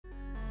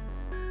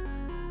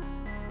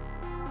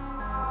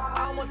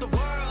want the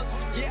world.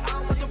 Yeah, I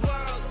want the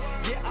world.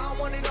 Yeah, I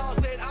want it all.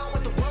 Said I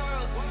want the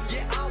world.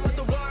 Yeah, I want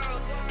the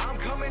world. I'm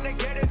coming to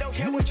get it. Don't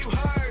care what you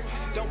heard.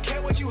 Don't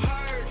care what you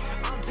heard.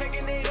 I'm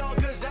taking it all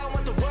cause I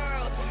want the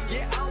world.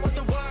 Yeah, I want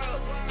the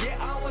world. Yeah,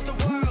 I want the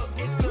world.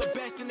 It's the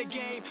best in the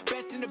game,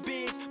 best in the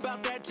biz.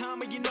 About that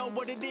time and you know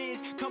what it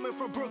is. Coming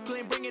from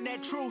Brooklyn, bringing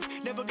that truth.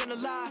 Never gonna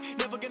lie,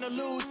 never gonna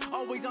lose.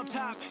 Always on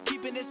top,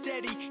 keeping it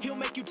steady. He'll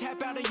make you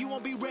tap out or you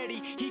won't be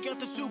ready. He got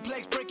the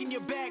suplex breaking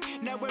your back.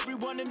 Now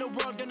everyone in the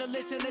world gonna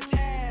listen to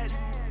Taz.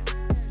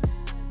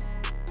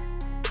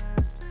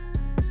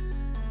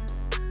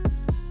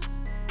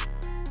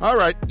 All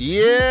right,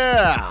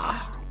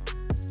 yeah.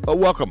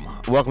 Welcome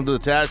to the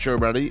Taz Show,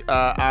 everybody.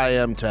 I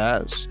am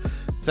Taz.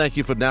 Thank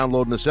you for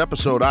downloading this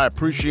episode. I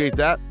appreciate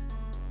that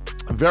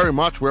very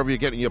much. Wherever you're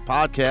getting your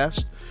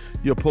podcast,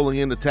 you're pulling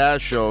in the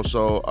Taz Show,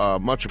 so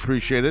much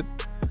appreciated.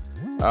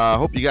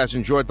 Hope you guys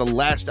enjoyed the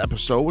last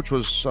episode, which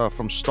was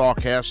from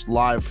Starcast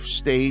live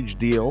stage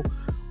deal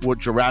with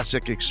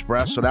Jurassic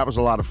Express. So that was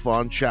a lot of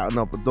fun, chatting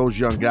up with those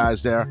young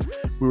guys there.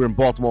 We were in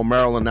Baltimore,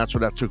 Maryland. That's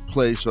where that took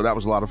place, so that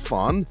was a lot of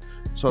fun.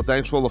 So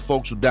thanks for all the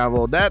folks who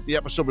downloaded that. The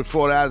episode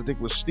before that, I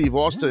think, was Steve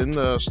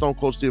Austin. Stone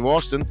Cold Steve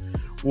Austin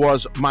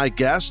was my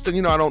guest.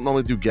 And, I don't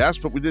normally do guests,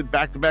 but we did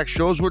back-to-back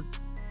shows with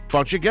a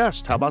bunch of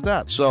guests. How about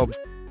that? So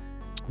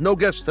no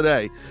guests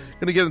today.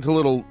 Going to get into a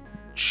little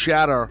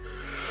chatter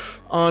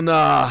on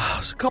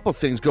a couple of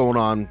things going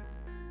on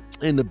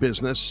in the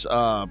business.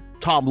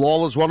 Tom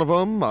Lawler's one of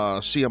them.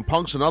 CM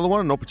Punk's another one,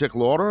 in no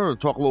particular order.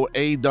 Talk a little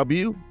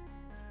AEW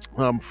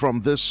from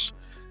this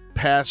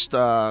past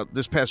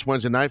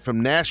Wednesday night from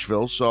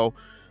Nashville. So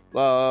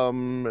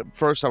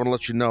first I want to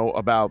let you know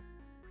about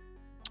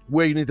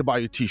where you need to buy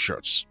your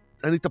t-shirts.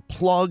 I need to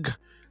plug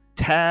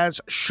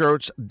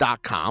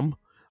TazShirts.com.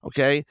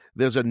 Okay,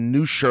 there's a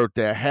new shirt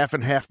there, Half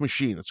and Half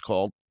Machine it's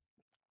called.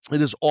 It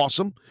is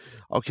awesome.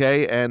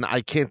 Okay, and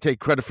I can't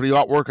take credit for the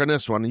artwork on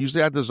this one.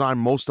 Usually I design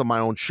most of my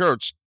own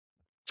shirts,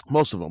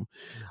 most of them.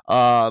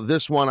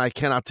 This one I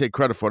cannot take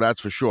credit for, that's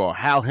for sure.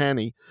 Hal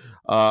Haney,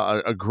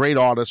 a great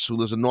artist who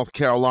lives in North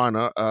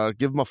Carolina.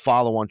 Give him a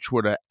follow on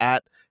Twitter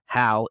at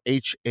Hal,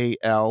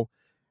 H-A-L,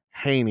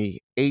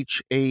 Haney,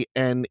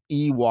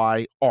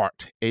 Haney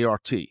Art,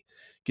 A-R-T.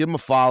 Give him a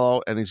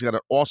follow, and he's got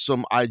an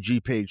awesome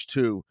IG page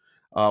too,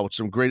 with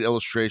some great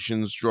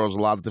illustrations, draws a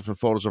lot of different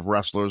photos of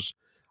wrestlers.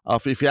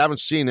 If you haven't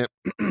seen it,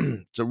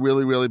 it's a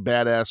really, really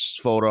badass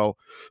photo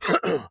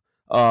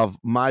of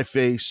my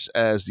face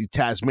as the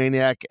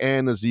Tasmaniac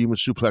and as the Human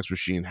Suplex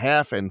Machine,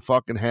 Half and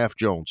fucking Half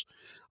Jones.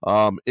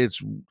 I've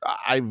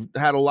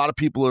had a lot of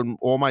people in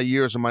all my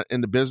years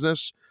in the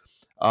business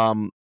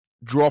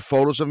draw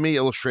photos of me,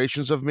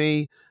 illustrations of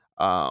me,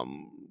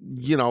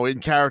 in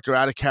character,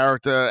 out of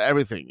character,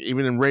 everything,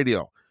 even in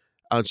radio.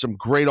 Some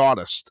great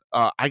artists.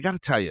 I got to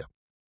tell you,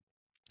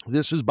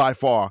 this is by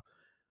far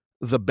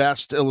the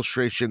best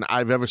illustration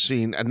I've ever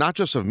seen, and not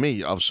just of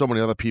me, of so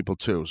many other people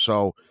too.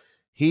 So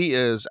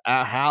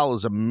Hal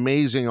is an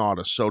amazing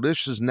artist. So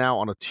this is now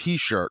on a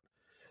t-shirt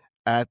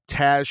at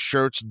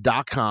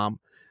TazShirts.com.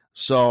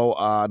 So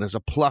there's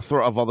a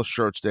plethora of other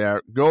shirts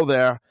there. Go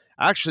there.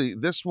 Actually,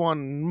 this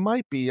one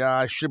might be,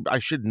 I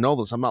should know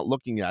this. I'm not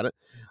looking at it,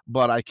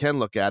 but I can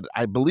look at it.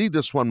 I believe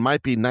this one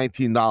might be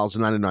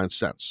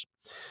 $19.99.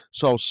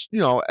 So,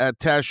 at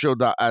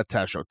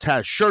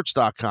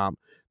TazShirts.com,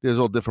 there's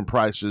all different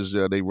prices.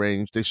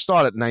 They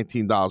start at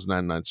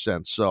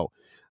 $19.99. So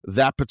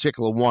that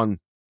particular one,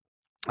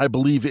 I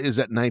believe, is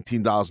at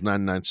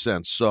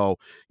 $19.99. So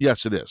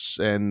yes, it is.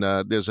 And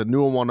there's a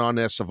newer one on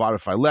there, Survive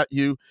If I Let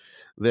You.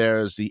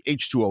 There's the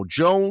H2O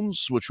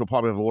Jones, which we'll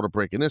probably have an order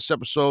break in this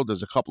episode.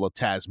 There's a couple of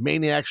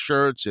Tasmaniac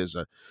shirts. There's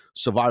a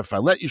Survive If I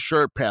Let You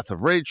shirt, Path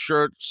of Rage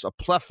shirts, a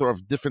plethora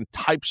of different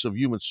types of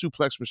Human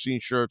Suplex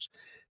Machine shirts.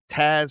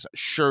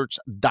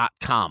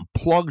 TazShirts.com.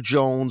 Plug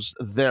Jones,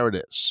 there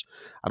it is.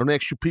 I don't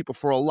ask you people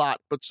for a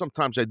lot, but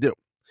sometimes I do.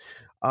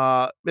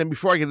 And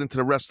before I get into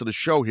the rest of the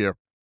show here,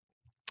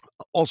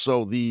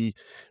 also,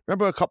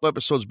 remember a couple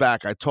episodes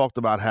back, I talked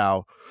about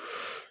how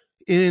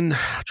in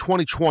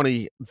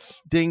 2020,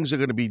 things are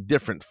going to be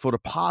different for the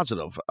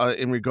positive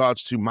in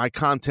regards to my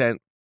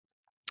content,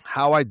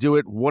 how I do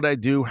it, what I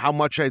do, how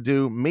much I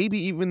do, maybe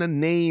even the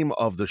name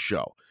of the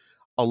show.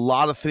 A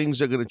lot of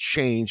things are going to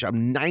change.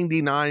 I'm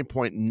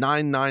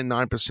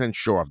 99.999%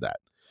 sure of that.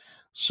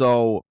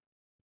 So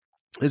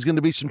there's going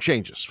to be some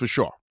changes for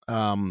sure.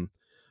 I'm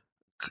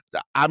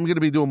going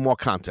to be doing more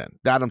content.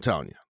 That I'm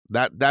telling you.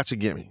 That's a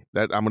gimme.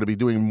 That I'm going to be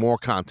doing more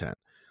content.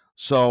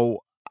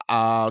 So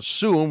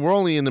soon, we're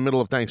only in the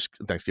middle of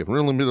Thanksgiving. We're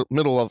in the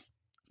middle of,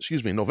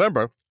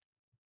 November.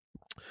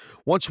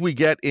 Once we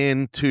get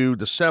into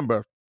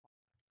December,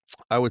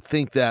 I would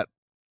think that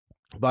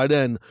by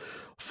then,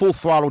 Full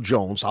Throttle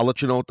Jones. I'll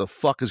let you know what the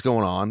fuck is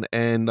going on,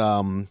 and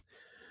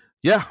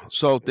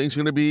so things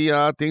are going to be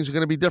different.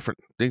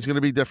 Things are going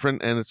to be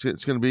different, and it's going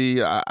to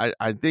be.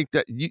 I think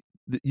that you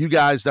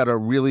guys that are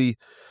really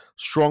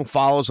strong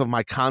followers of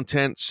my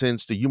content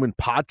since the Human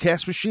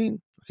Podcast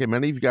Machine. Okay,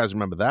 many of you guys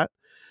remember that,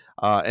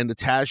 and the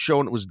Taz Show,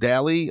 and it was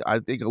daily.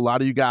 I think a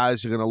lot of you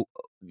guys are going to,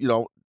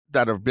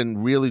 that have been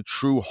really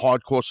true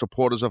hardcore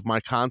supporters of my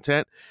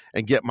content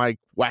and get my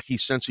wacky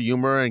sense of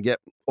humor and get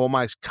all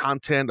my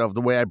content of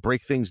the way I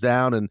break things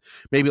down. And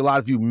maybe a lot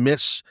of you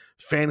miss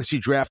fantasy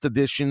draft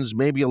editions.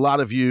 Maybe a lot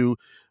of you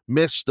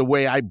miss the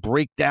way I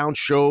break down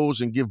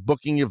shows and give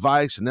booking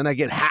advice, and then I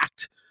get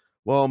hacked.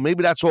 Well,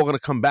 maybe that's all going to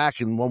come back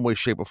in one way,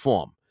 shape, or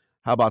form.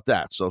 How about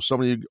that? So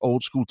some of you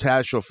old school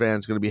Taz Show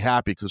fans are going to be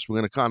happy because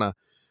we're going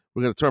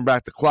to turn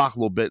back the clock a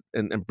little bit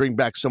and bring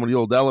back some of the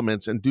old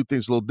elements and do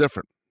things a little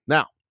different.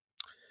 Now,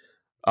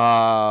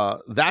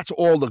 that's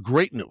all the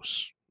great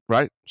news,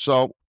 right?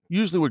 So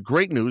usually with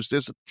great news,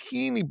 there's a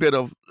teeny bit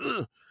of,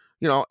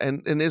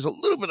 and there's a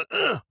little bit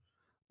of,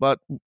 but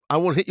I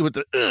won't hit you with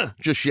the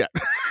just yet.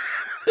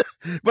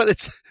 But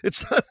it's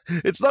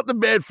not the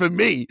bad for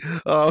me.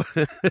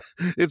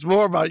 It's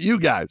more about you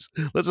guys.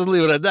 Let's just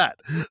leave it at that.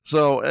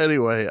 So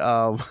anyway,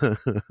 a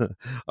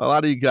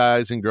lot of you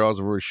guys and girls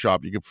are very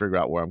sharp. You can figure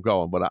out where I'm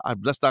going, but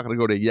I'm just not going to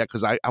go there yet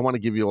because I want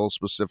to give you all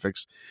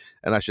specifics,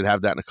 and I should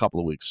have that in a couple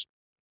of weeks.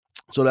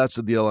 So that's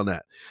the deal on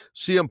that.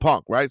 CM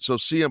Punk, right? So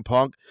CM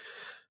Punk.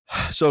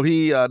 So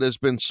there's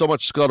been so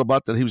much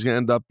scuttlebutt that he was going to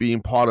end up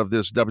being part of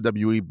this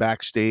WWE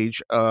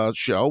Backstage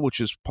show, which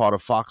is part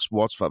of Fox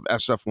Sports,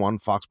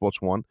 SF1, Fox Sports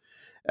 1,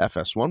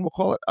 FS1, we'll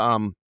call it.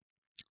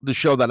 The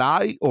show that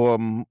I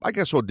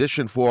guess,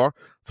 auditioned for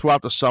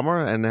throughout the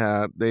summer,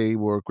 and they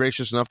were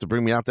gracious enough to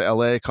bring me out to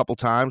LA a couple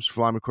times,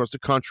 fly me across the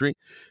country,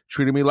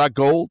 treated me like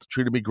gold,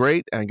 treated me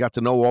great, and got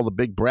to know all the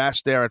big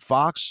brass there at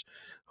Fox,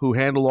 who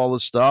handle all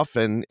this stuff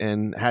and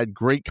had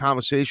great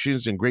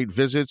conversations and great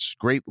visits,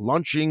 great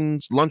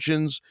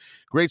luncheons,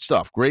 great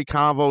stuff, great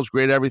convos,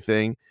 great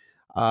everything.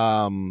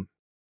 And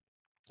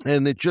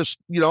it just,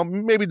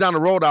 maybe down the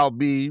road I'll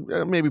be,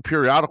 maybe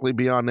periodically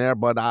be on there,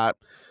 but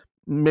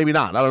maybe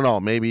not. I don't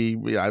know. Maybe,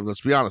 let's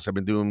be honest, I've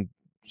been doing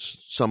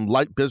some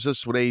light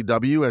business with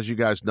AEW, as you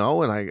guys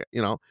know, and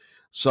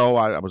so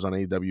I was on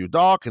AEW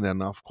Dark, and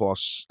then, of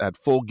course, at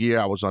Full Gear,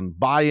 I was on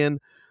Buy-In.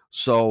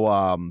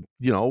 So,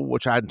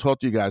 which I hadn't talked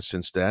to you guys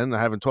since then. I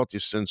haven't talked to you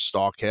since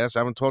StarCast. I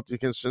haven't talked to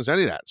you since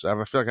any of that. So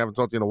I feel like I haven't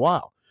talked to you in a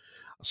while.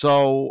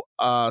 So,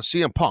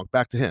 CM Punk,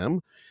 back to him.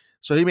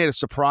 So he made a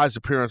surprise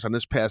appearance on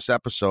this past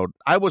episode.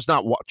 I was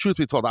not, truth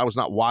be told, I was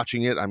not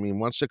watching it. I mean,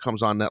 once it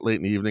comes on that late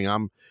in the evening,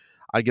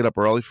 I get up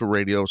early for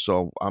radio,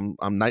 so I'm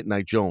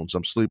Night Jones.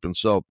 I'm sleeping.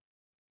 So,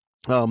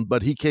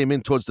 but he came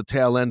in towards the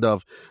tail end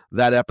of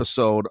that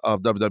episode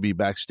of WWE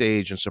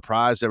Backstage and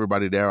surprised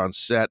everybody there on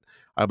set.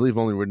 I believe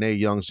only Renee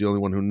Young's the only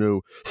one who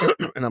knew,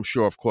 and I'm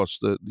sure, of course,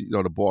 the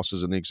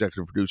bosses and the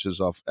executive producers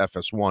of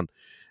FS1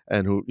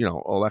 and who,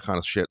 all that kind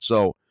of shit.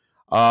 So,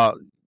 I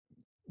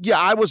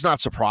was not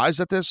surprised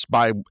at this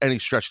by any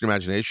stretch of the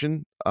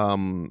imagination.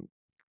 A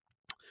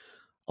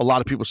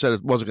lot of people said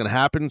it wasn't going to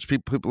happen.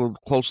 People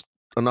close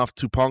enough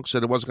to Punk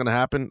said it wasn't going to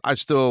happen.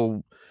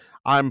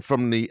 I'm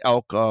from the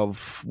elk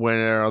of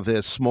where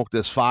there's smoke,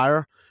 there's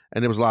fire,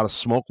 and there was a lot of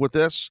smoke with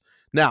this.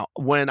 Now,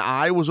 when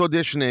I was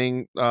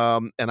auditioning,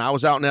 and I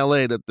was out in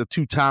LA, the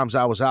two times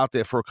I was out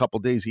there for a couple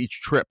of days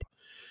each trip,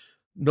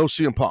 no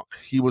CM Punk.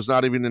 He was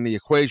not even in the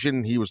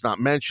equation. He was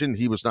not mentioned.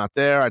 He was not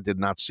there. I did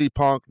not see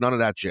Punk. None of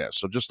that jazz.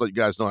 So just let you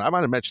guys know, I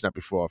might have mentioned that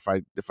before.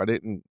 If I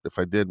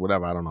did,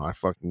 whatever, I don't know. I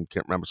fucking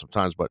can't remember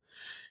sometimes. But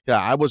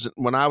yeah,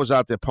 when I was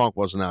out there, Punk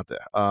wasn't out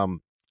there.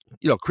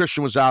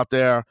 Christian was out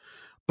there.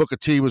 Booker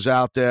T was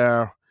out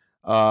there.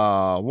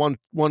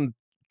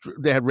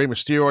 They had Rey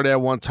Mysterio there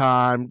one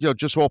time.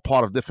 Just all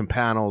part of different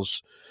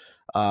panels.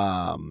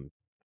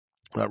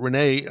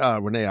 Renee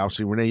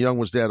Young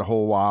was there the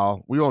whole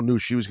while. We all knew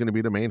she was going to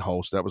be the main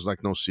host. That was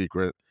like no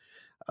secret.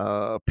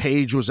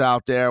 Paige was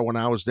out there when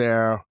I was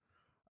there.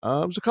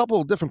 It was a couple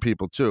of different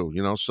people too.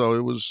 So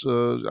it was.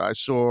 I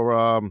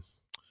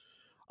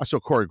saw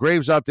Corey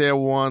Graves out there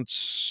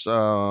once.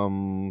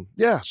 So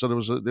there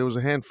was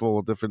a handful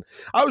of different.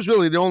 I was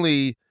really the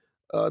only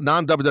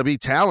non-WWE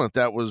talent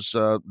that was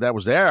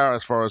there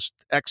as far as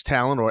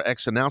ex-talent or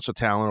ex-announcer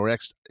talent or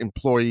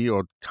ex-employee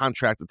or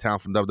contracted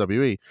talent from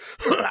WWE.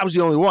 I was the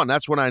only one.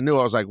 That's when I knew.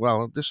 I was like,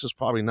 well, this is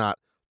probably not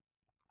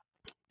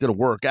going to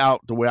work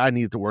out the way I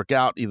need it to work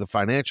out, either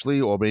financially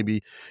or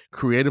maybe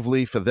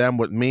creatively for them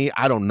with me.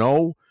 I don't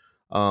know.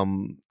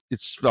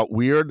 It's felt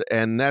weird.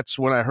 And that's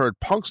when I heard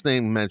Punk's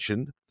name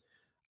mentioned.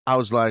 I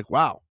was like,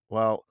 wow,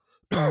 well,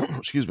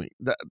 excuse me,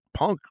 that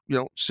Punk,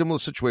 similar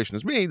situation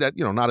as me, that,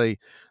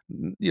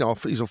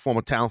 he's a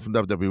former talent from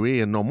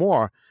WWE and no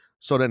more.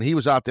 So then he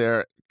was out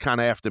there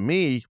kind of after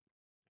me.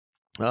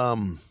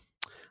 I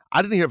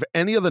didn't hear of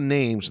any other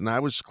names, and I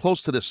was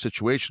close to this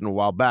situation a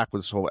while back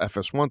with this whole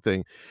FS1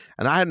 thing,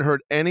 and I hadn't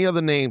heard any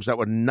other names that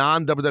were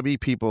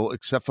non-WWE people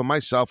except for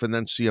myself and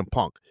then CM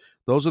Punk.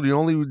 Those are the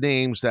only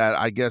names that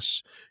I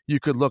guess you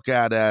could look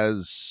at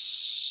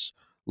as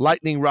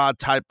lightning rod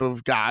type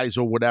of guys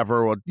or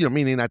whatever, or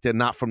meaning that they're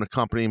not from the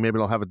company. Maybe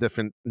they'll have a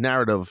different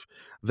narrative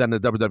than the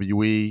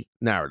WWE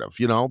narrative,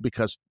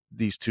 because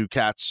these two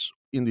cats,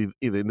 either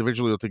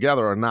individually or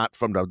together, are not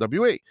from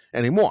WWE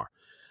anymore.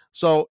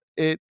 So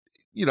so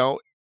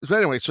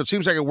anyway, so it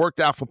seems like it worked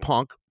out for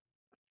Punk.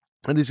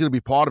 and he's going to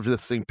be part of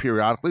this thing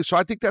periodically. So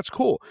I think that's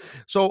cool.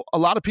 So a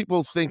lot of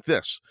people think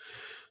this.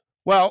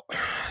 Well,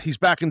 he's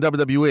back in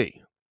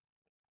WWE.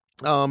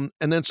 And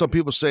then some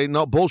people say,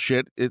 no,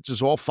 bullshit. It's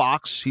just all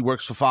Fox. He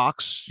works for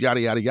Fox, yada,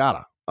 yada,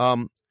 yada.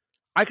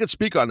 I could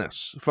speak on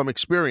this from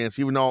experience,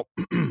 even though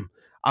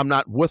I'm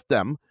not with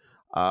them.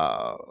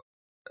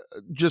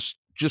 Just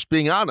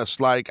being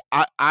honest, like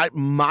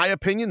my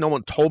opinion, no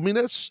one told me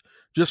this,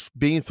 just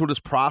being through this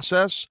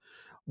process.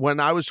 When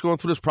I was going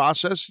through this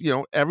process,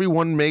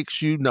 everyone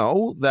makes you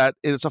know that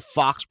it's a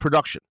Fox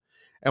production.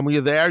 And when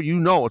you're there,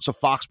 it's a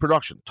Fox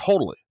production.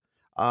 Totally.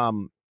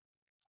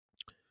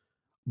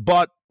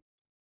 But,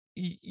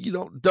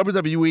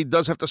 WWE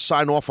does have to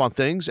sign off on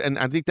things. And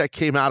I think that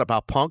came out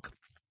about Punk,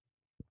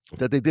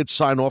 that they did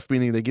sign off,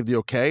 meaning they give the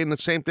okay. And the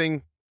same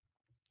thing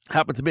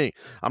happened to me.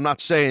 I'm not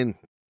saying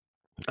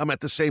I'm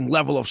at the same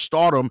level of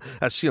stardom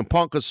as CM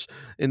Punk, because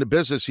in the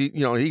business, he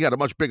got a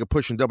much bigger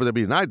push in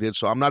WWE than I did.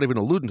 So I'm not even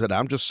alluding to that.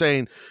 I'm just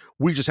saying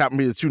we just happen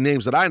to be the two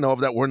names that I know of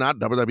that were not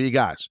WWE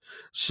guys.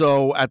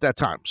 So at that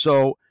time.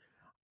 So,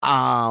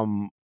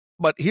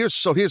 but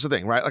here's the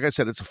thing, right? Like I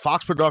said, it's a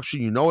Fox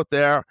production. It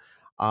there.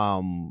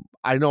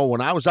 I know when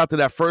I was out there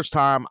that first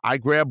time, I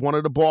grabbed one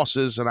of the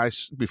bosses and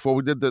before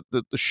we did the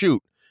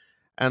shoot,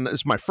 and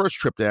it's my first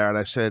trip there, and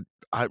I said,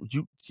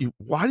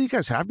 why do you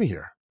guys have me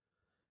here?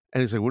 And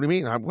he's like, what do you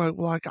mean? I'm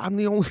like, I'm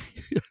the only,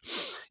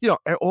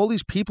 all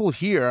these people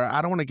here,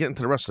 I don't want to get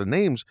into the rest of the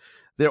names.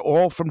 They're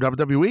all from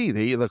WWE.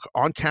 They either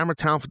on camera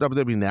talent for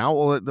WWE now,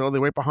 or they're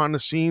right behind the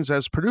scenes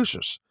as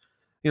producers,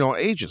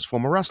 agents,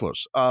 former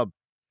wrestlers.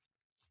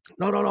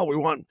 No, we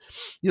want,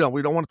 we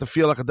don't want it to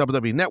feel like a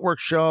WWE network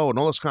show and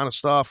all this kind of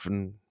stuff.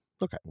 And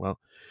okay, well,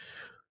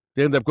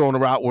 they end up going a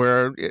route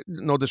where,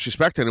 no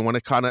disrespect to anyone,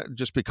 it kind of,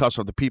 just because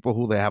of the people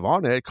who they have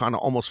on there, it kind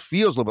of almost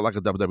feels a little bit like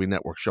a WWE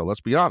network show.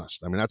 Let's be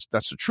honest. I mean,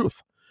 that's the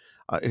truth.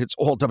 It's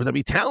all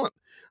WWE talent.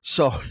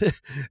 So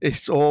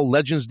it's all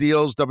Legends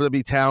deals,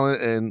 WWE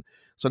talent. And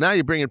so now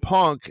you're bringing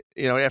Punk,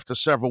 after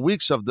several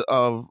weeks of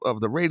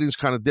the ratings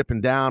kind of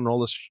dipping down and all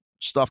this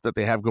stuff that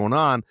they have going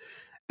on.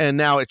 And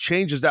now it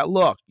changes that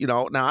look.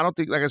 Now I don't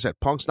think, like I said,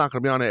 Punk's not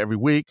going to be on there every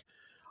week.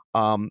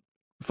 For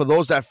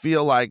those that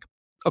feel like,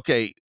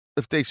 okay,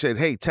 if they said,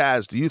 hey,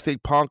 Taz, do you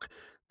think Punk,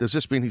 does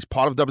this mean he's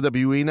part of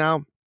WWE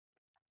now?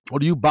 Or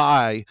do you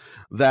buy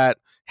that,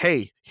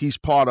 hey, he's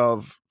part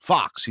of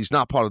Fox, he's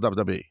not part of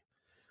WWE?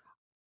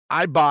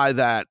 I buy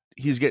that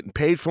he's getting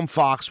paid from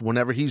Fox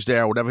whenever he's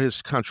there, whatever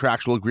his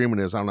contractual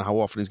agreement is. I don't know how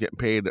often he's getting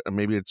paid.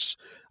 Maybe it's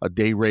a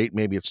day rate,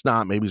 maybe it's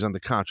not, maybe he's under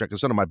contract.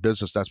 It's none of my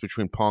business. That's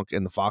between Punk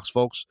and the Fox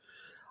folks.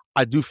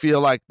 I do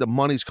feel like the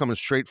money's coming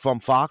straight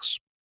from Fox,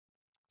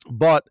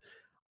 but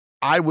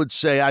I would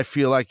say I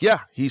feel like,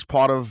 yeah, he's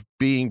part of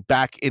being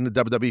back in the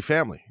WWE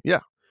family. Yeah.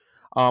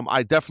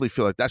 I definitely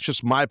feel like that's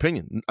just my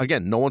opinion.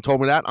 Again, no one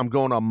told me that. I'm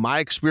going on my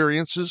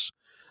experiences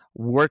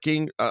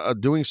working,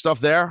 doing stuff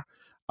there,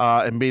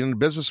 and being in the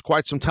business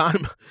quite some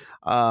time,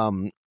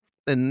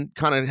 and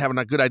kind of having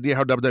a good idea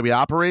how WWE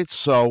operates.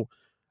 So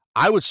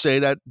I would say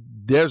that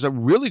there's a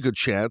really good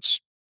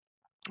chance,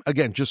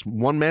 again, just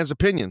one man's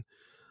opinion,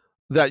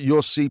 that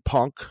you'll see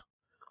Punk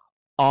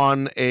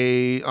on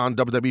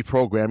WWE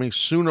programming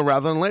sooner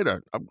rather than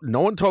later.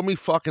 No one told me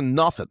fucking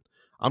nothing.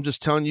 I'm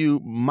just telling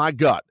you my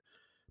gut,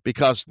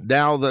 because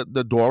now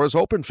the door is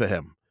open for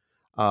him.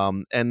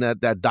 And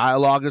that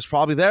dialogue is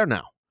probably there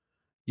now,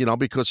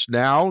 because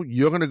now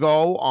you're going to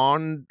go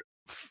on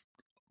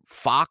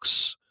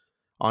Fox,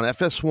 on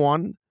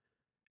FS1.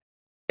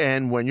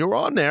 And when you're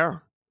on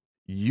there,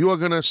 you are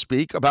going to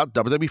speak about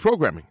WWE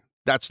programming.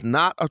 That's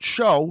not a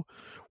show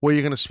where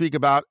you're going to speak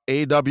about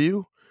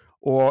AEW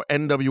or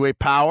NWA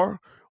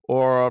Power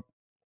or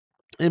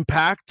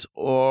Impact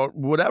or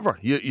whatever.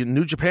 You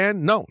New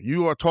Japan? No,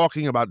 you are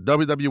talking about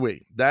WWE.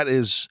 That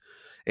is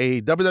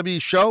a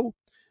WWE show.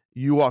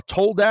 You are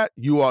told that.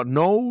 You are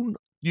known.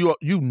 You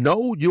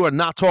are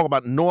not talking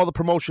about no other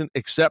promotion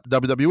except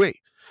WWE.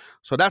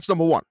 So that's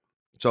number one.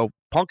 So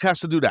Punk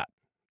has to do that.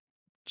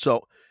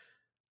 So,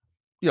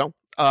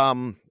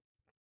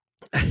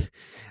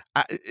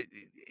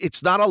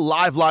 it's not a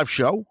live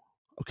show.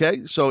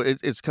 Okay, so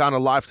it's kind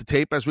of live to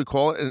tape, as we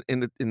call it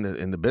in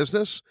the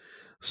business.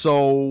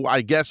 So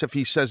I guess if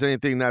he says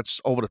anything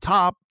that's over the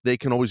top, they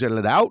can always edit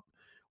it out.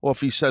 Or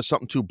if he says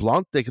something too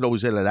blunt, they can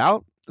always edit it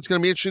out. It's going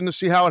to be interesting to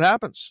see how it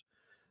happens.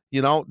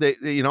 You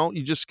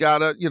just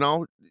gotta,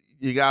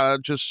 you gotta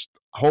just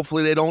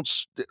hopefully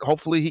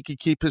hopefully he can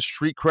keep his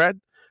street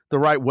cred the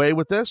right way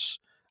with this.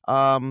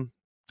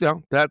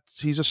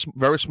 He's a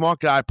very smart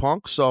guy,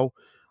 Punk. So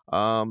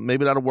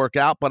maybe that'll work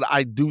out. But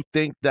I do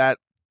think that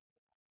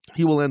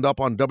he will end up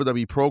on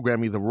WWE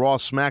programming, either Raw,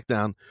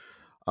 SmackDown,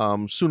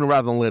 sooner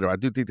rather than later. I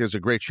do think there's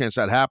a great chance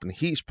that happens.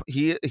 He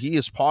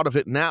is part of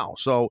it now.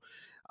 So,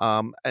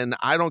 and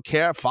I don't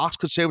care. Fox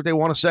could say what they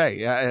want to say.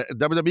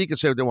 WWE could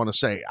say what they want to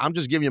say. I'm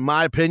just giving you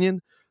my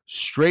opinion.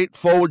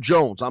 Straightforward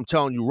Jones. I'm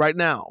telling you right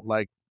now.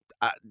 Like,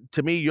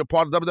 to me, you're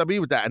part of WWE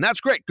with that, and that's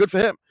great. Good for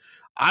him.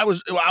 I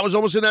was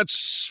almost in that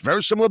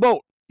very similar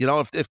boat.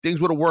 If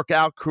things were to work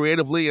out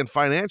creatively and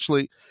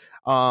financially,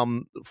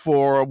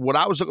 for what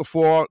I was looking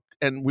for,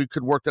 and we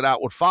could work that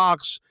out with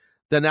Fox,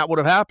 then that would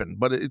have happened.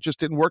 But it just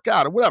didn't work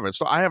out or whatever.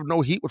 So I have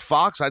no heat with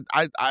Fox.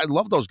 I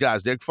love those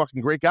guys. They're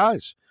fucking great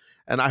guys.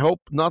 And I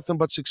hope nothing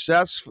but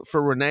success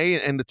for Renee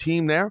and the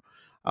team there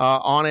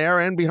on air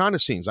and behind the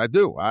scenes. I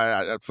do.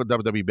 I for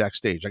WWE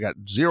Backstage. I got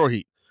zero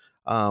heat.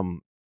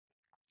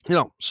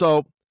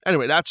 So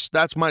anyway,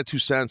 that's my 2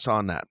 cents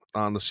on that,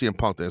 on the CM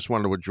Punk thing. I just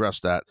wanted to address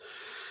that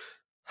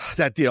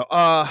deal.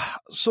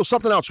 So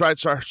something else, right?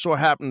 So it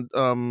happened.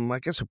 I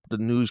guess the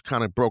news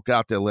kind of broke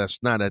out there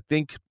last night. I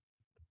think,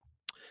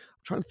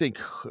 I'm trying to think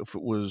if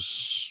it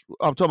was,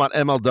 I'm talking about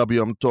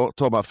MLW. I'm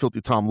talking about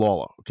Filthy Tom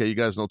Lawler. Okay, you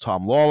guys know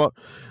Tom Lawler,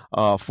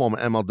 former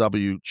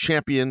MLW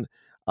champion,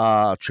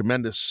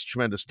 tremendous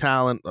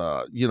talent.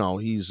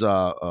 He's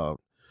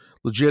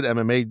legit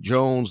MMA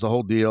Jones, the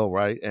whole deal,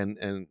 right?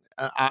 And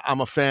I'm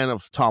a fan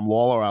of Tom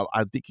Lawler.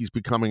 I think he's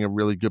becoming a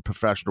really good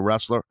professional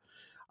wrestler.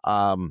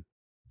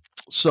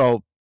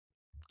 So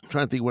I'm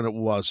trying to think when it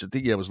was. I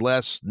think it was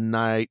last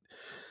night.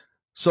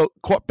 So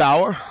Court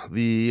Bauer,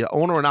 the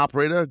owner and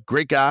operator,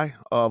 great guy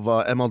of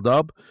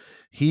MLW,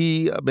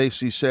 he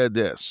basically said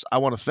this: I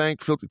want to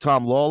thank Filthy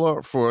Tom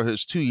Lawler for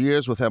his 2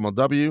 years with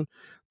MLW.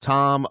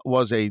 Tom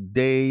was a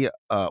day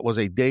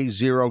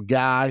zero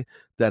guy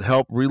that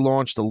helped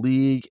relaunch the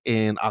league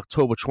in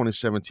October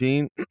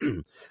 2017.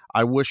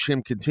 I wish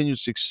him continued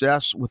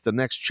success with the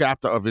next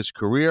chapter of his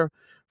career.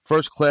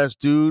 First class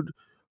dude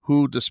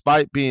who,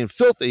 despite being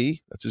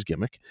filthy, that's his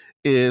gimmick,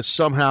 is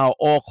somehow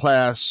all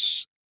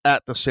class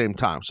at the same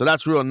time. So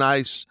that's real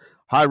nice.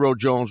 High Road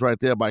Jones right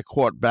there by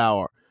Court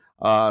Bauer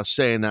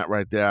saying that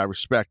right there. I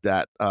respect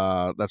that.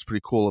 That's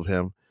pretty cool of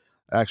him.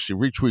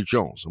 Actually, retweet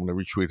Jones. I'm going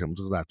to retweet him.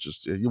 Not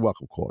just, you're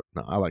welcome, Court.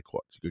 No, I like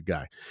Court. He's a good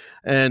guy.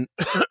 And,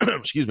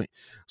 excuse me.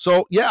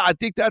 So, yeah, I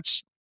think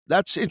that's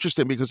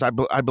interesting because I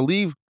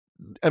believe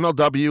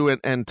MLW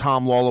and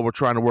Tom Lawler were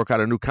trying to work out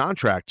a new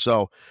contract.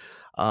 So,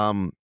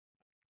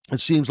 it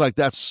seems like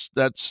that's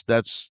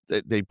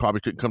they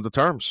probably couldn't come to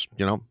terms,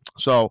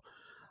 So,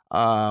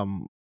 I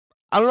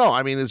don't know.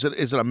 I mean, is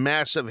it a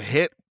massive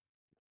hit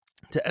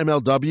to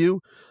MLW?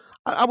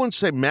 I wouldn't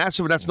say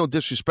massive, and that's no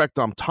disrespect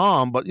on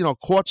Tom, but,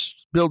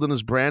 Court's building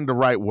his brand the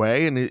right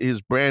way, and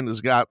his brand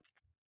has got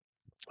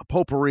a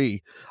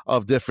potpourri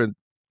of different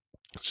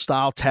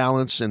style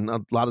talents and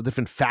a lot of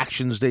different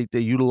factions they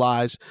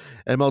utilize.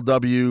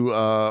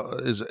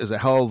 MLW is a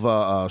hell of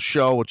a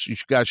show, which you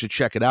guys should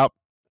check it out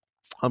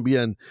on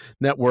BN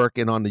Network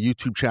and on the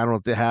YouTube channel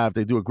that they have.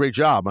 They do a great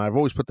job, and I've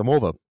always put them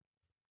over.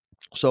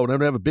 So they're going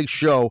to have a big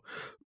show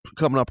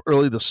coming up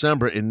early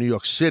December in New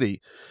York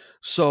City.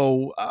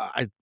 So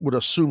I would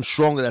assume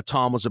strongly that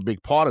Tom was a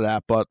big part of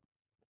that, but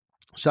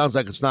sounds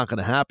like it's not going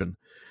to happen.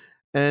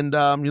 And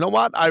you know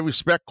what? I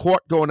respect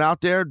Court going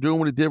out there, doing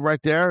what he did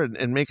right there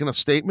and making a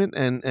statement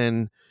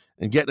and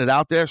getting it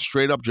out there,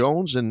 straight up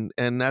Jones. And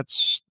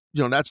that's,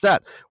 that's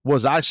that.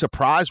 Was I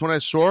surprised when I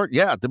saw it?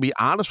 Yeah, to be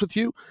honest with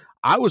you,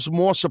 I was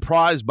more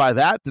surprised by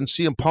that than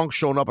CM Punk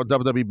showing up at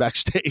WWE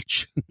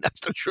Backstage. That's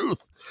the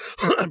truth.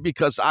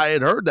 Because I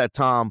had heard that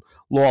Tom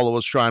Lawler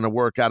was trying to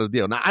work out a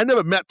deal. Now, I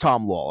never met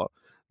Tom Lawler.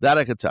 That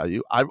I can tell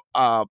you.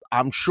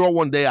 I'm sure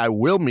one day I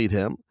will meet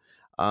him.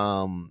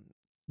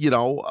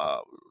 Yeah.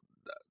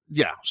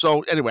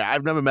 So anyway,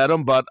 I've never met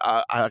him, but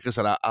like I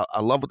said, I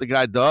love what the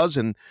guy does,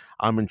 and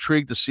I'm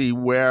intrigued to see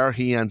where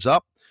he ends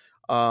up.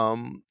 I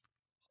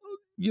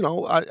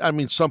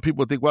mean, some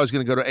people think, well, he's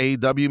going to go to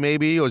AEW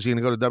maybe, or is he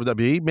going to go to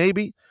WWE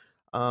maybe?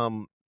 I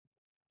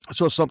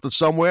saw something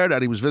somewhere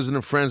that he was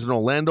visiting friends in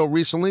Orlando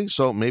recently,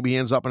 so maybe he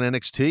ends up in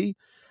NXT.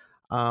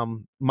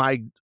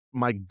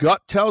 My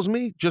gut tells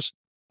me,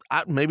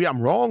 maybe I'm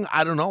wrong.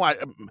 I don't know. I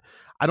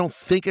don't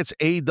think it's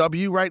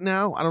AEW right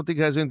now. I don't think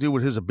it has anything to do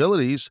with his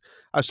abilities.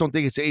 I just don't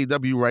think it's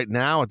AEW right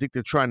now. I think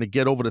they're trying to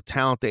get over the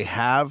talent they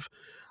have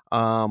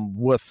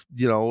with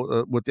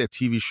their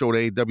TV show,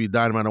 AEW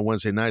Dynamite on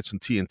Wednesday nights and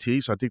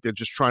TNT. So I think they're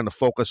just trying to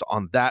focus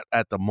on that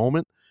at the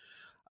moment.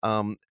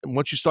 And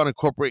once you start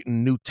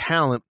incorporating new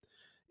talent,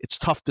 it's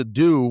tough to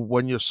do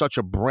when you're such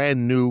a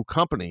brand new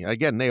company.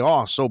 Again, they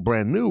are so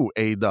brand new,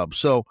 AEW.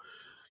 So,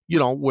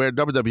 where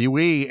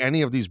WWE,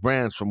 any of these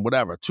brands from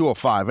whatever,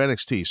 205,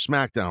 NXT,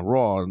 SmackDown,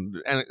 Raw, and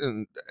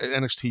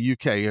NXT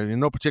UK, in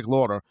no particular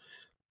order,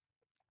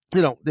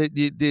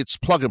 it's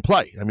plug and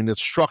play. I mean,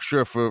 it's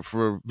structure for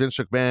Vince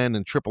McMahon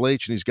and Triple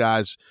H and these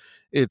guys.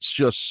 It's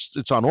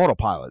on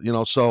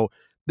autopilot, so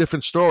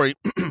different story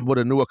with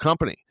a newer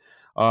company.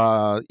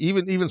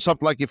 Even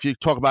something like if you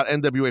talk about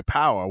NWA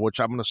Power, which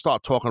I'm going to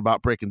start talking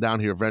about, breaking down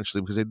here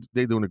eventually, because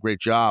they're doing a great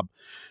job.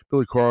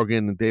 Billy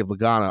Corrigan and Dave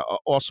Lagana,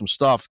 awesome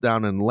stuff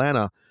down in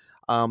Atlanta.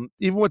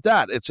 Even with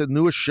that, it's a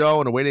newer show,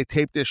 and the way they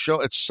tape this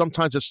show,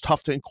 sometimes it's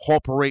tough to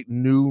incorporate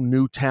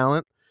new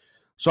talent.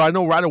 So I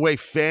know right away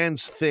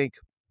fans think,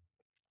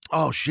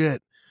 oh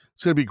shit,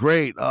 it's going to be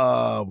great.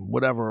 Joe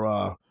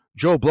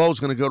Blow's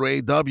going to go to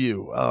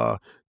AEW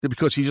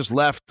because he just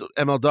left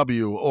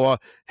MLW, or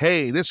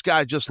hey, this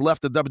guy just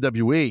left the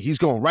WWE. He's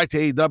going right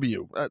to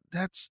AEW.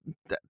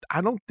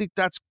 I don't think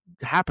that's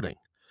happening.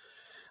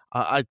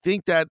 I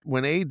think that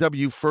when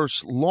AEW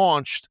first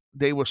launched,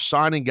 they were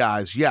signing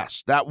guys.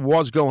 Yes, that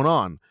was going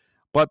on,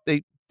 but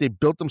they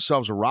built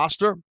themselves a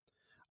roster.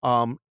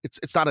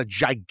 It's not a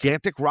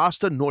gigantic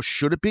roster, nor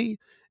should it be.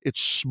 It's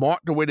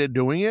smart the way they're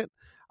doing it.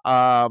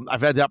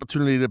 I've had the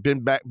opportunity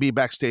to be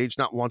backstage,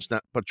 not once,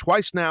 but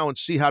twice now, and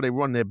see how they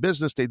run their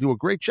business. They do a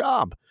great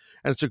job,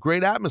 and it's a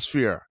great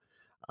atmosphere.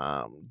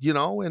 And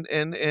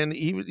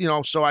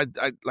even, so I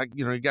like,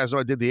 you guys know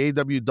I did the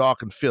AEW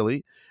Dark in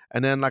Philly,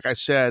 and then, like I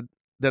said,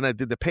 then I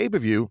did the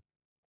pay-per-view,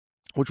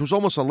 which was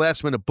almost a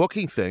last-minute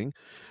booking thing,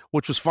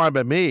 which was fine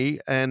by me.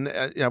 And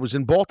I was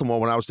in Baltimore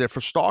when I was there for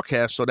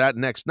StarCast, so that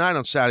next night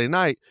on Saturday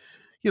night,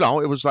 it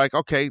was like,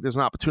 okay, there's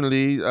an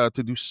opportunity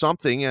to do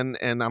something, and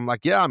I'm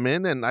like, yeah, I'm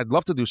in, and I'd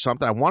love to do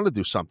something. I wanted to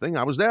do something.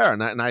 I was there,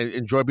 and I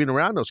enjoyed being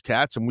around those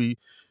cats, and we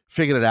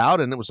figured it out,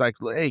 and it was like,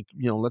 hey,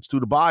 let's do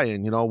the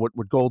buy-in,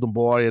 with Golden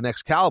Boy and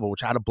Excalibur,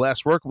 which I had a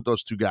blast working with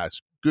those two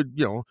guys. Good,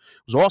 it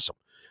was awesome.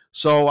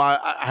 So I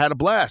had a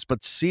blast,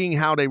 but seeing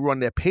how they run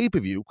their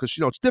pay-per-view, because,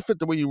 it's different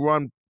the way you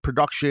run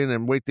production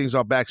and way things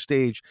are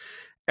backstage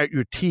at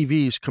your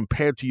TVs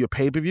compared to your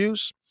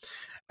pay-per-views.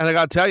 And I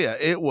got to tell you,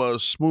 it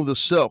was smooth as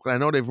silk. And I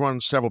know they've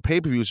run several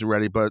pay-per-views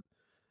already, but,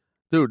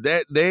 dude,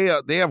 they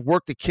have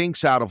worked the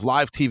kinks out of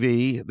live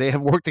TV. They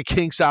have worked the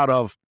kinks out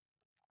of,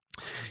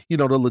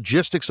 the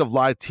logistics of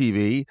live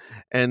TV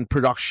and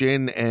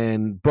production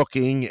and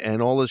booking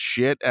and all this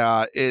shit,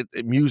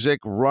 music,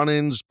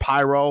 run-ins,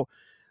 pyro.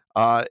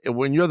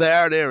 When you're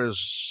there,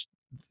 it's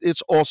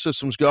all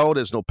systems go.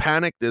 There's no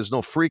panic. There's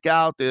no freak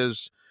out.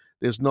 There's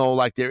no,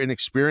 like, they're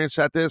inexperienced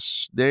at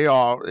this.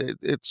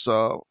 It's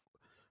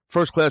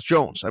first class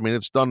Jones. I mean,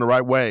 it's done the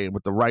right way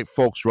with the right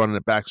folks running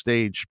it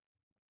backstage,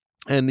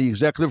 and the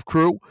executive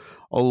crew,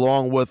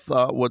 along with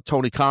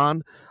Tony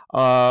Khan.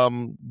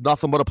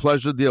 Nothing but a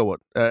pleasure to deal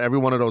with. Every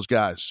one of those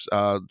guys,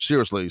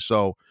 seriously.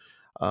 So,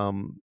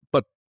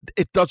 but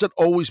it doesn't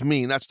always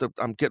mean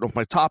I'm getting off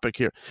my topic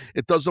here.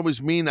 It doesn't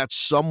always mean that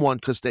someone,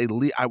 because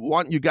I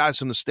want you guys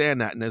to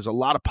understand that. And there's a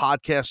lot of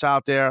podcasts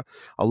out there.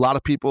 A lot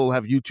of people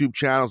have YouTube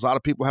channels. A lot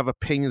of people have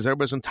opinions.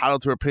 Everybody's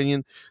entitled to their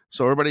opinion.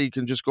 So everybody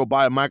can just go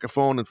buy a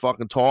microphone and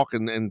fucking talk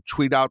and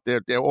tweet out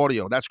their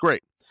audio. That's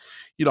great.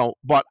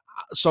 But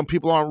some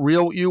people aren't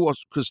real with you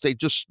because they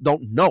just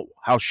don't know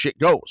how shit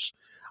goes.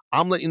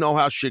 I'm letting you know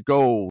how shit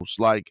goes.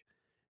 Like,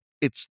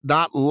 it's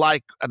not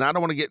like, and I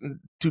don't want to get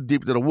too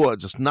deep into the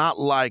woods, it's not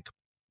like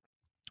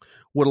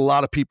what a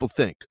lot of people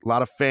think, a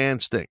lot of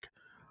fans think,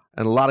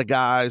 and a lot of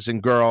guys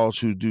and girls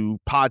who do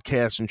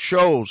podcasts and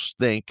shows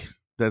think,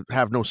 that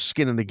have no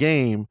skin in the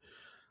game.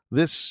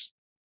 This,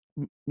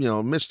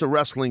 Mr.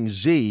 Wrestling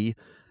Z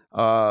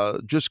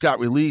just got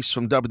released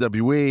from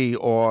WWE,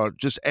 or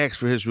just asked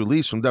for his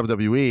release from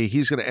WWE.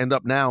 He's going to end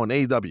up now in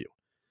AEW.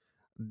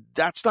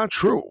 That's not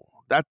true.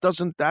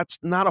 That's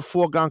not a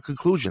foregone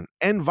conclusion,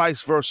 and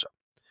vice versa.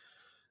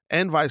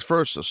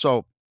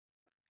 So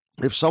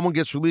if someone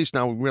gets released,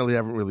 now we really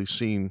haven't really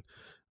seen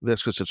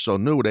this because it's so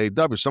new at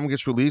AEW. Someone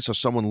gets released, or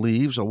someone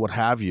leaves, or what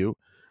have you.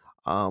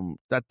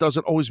 That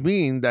doesn't always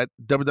mean that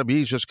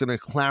WWE is just going to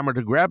clamor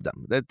to grab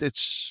them.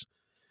 That's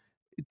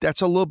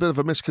a little bit of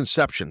a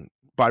misconception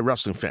by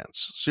wrestling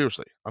fans.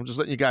 Seriously, I'm just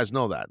letting you guys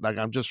know that. Like,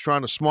 I'm just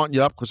trying to smarten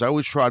you up, because I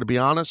always try to be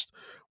honest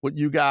with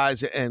you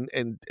guys and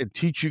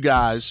teach you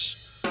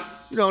guys,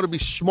 to be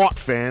smart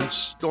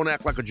fans. Don't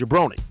act like a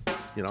jabroni,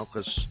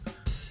 because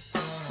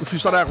if you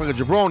start acting like a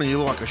jabroni, you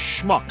look like a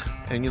schmuck,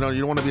 and, you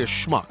don't want to be a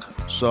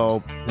schmuck.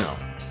 So,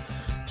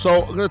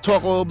 So I'm going to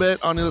talk a little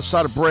bit on the other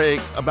side of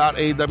break about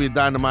AEW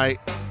Dynamite.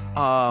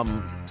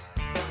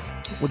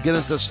 We'll get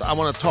into this. I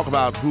want to talk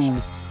about who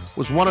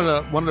was one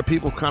of the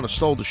people who kind of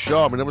stole the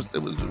show. I mean, it was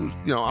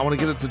I want to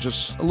get into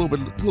just a little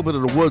bit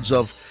of the woods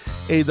of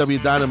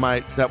AEW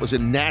Dynamite that was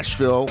in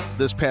Nashville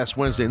this past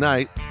Wednesday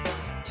night.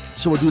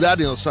 So we'll do that on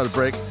the other side of the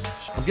break.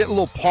 I'm getting a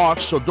little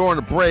parched, so during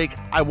the break,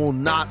 I will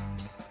not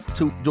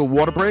do a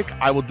water break.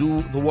 I will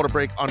do the water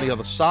break on the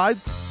other side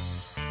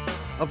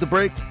of the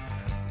break,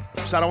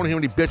 because I don't want to hear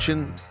any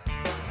bitching.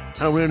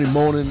 I don't want any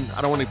moaning.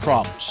 I don't want any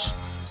problems.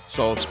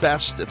 So it's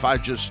best if I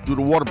just do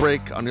the water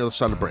break on the other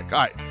side of the break. All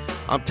right.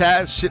 I'm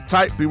Taz. Sit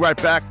tight. Be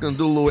right back. Gonna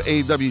do a little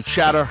AEW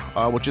chatter,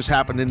 what just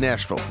happened in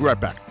Nashville. Be right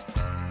back.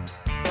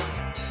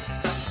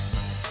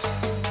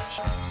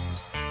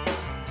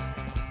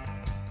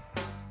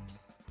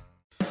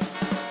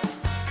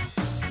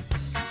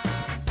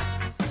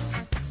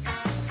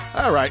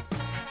 All right.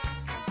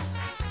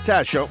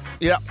 Taz Show.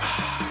 Yeah.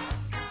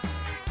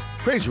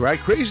 Crazy, right?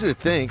 Crazy to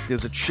think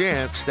there's a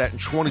chance that in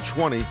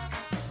 2020,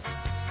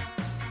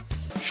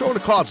 showing the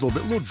cards a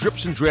little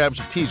drips and drabs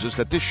of teasers,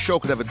 that this show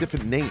could have a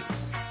different name.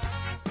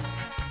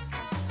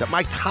 That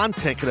my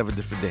content could have a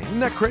different name. Isn't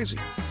that crazy?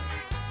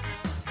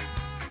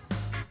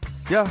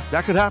 Yeah,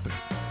 that could happen.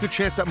 Good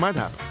chance that might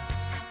happen.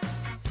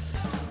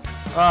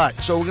 All right,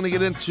 so we're going to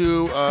get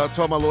into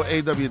talking about a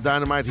little AEW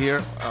Dynamite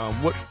here.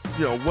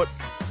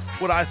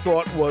 What I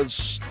thought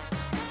was,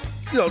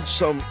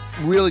 some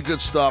really good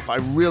stuff. I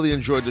really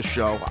enjoyed the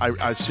show.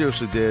 I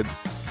seriously did.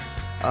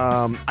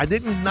 I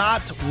did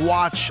not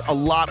watch a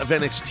lot of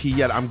NXT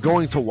yet. I'm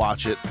going to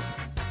watch it.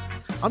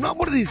 I'm not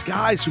one of these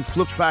guys who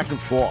flips back and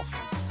forth.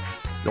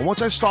 You know,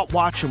 once I start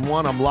watching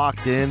one, I'm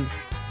locked in.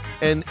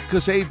 And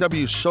because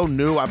AEW is so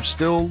new, I'm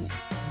still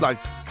like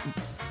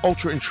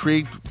ultra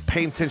intrigued,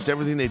 paying attention to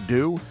everything they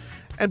do.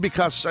 And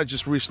because I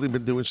just recently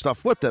been doing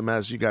stuff with them,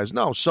 as you guys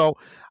know. So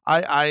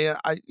I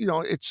you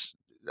know, it's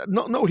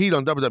no heat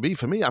on WWE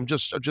for me. I've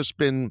just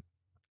been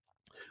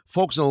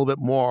focusing a little bit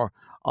more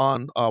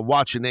on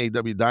watching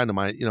AEW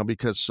Dynamite, you know,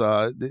 because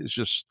it's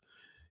just,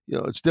 you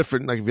know, it's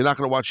different. Like if you're not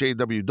going to watch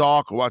AEW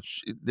Dark or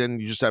watch, then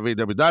you just have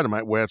AEW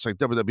Dynamite, where it's like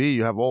WWE,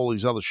 you have all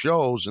these other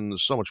shows and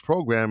there's so much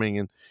programming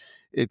and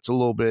it's a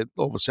little bit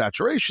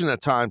oversaturation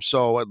at times.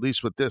 So at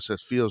least with this, it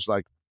feels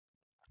like,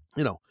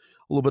 you know,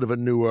 a little bit of a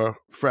newer,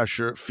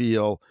 fresher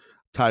feel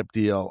type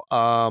deal.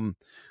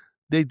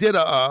 They did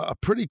a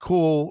pretty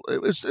cool,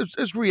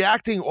 it's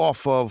reacting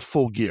off of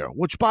Full Gear,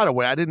 which, by the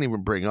way, I didn't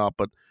even bring up,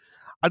 but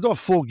I thought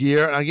Full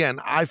Gear, and again,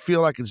 I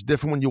feel like it's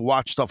different when you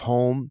watch stuff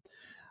home.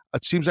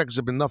 It seems like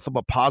there's been nothing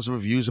but positive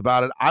reviews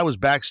about it. I was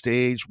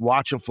backstage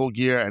watching Full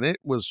Gear, and it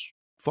was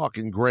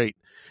fucking great.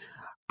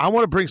 I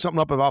want to bring something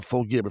up about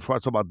Full Gear before I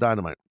talk about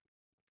Dynamite.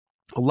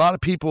 A lot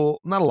of people,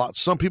 not a lot,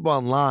 some people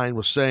online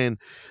were saying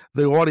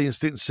the audience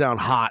didn't sound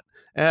hot.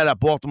 That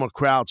Baltimore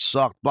crowd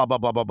sucked, blah, blah,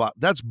 blah, blah, blah.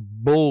 That's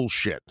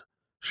bullshit.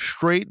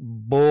 Straight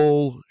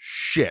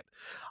bullshit.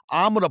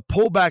 I'm going to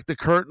pull back the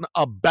curtain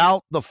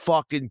about the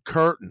fucking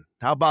curtain.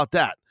 How about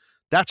that?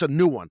 That's a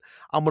new one.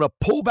 I'm going to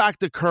pull back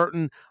the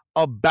curtain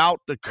about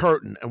the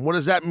curtain. And what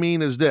does that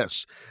mean is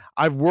this.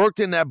 I've worked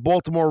in that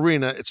Baltimore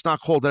arena. It's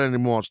not called that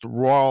anymore. It's the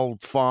Royal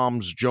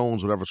Farms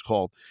Jones, whatever it's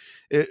called.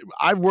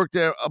 I've worked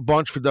there a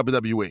bunch for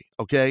WWE,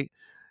 okay?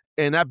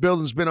 And that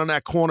building's been on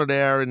that corner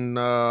there in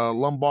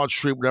Lombard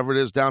Street, whatever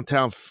it is,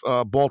 downtown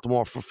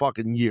Baltimore for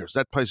fucking years.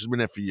 That place has been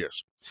there for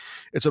years.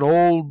 It's an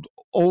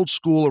old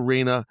school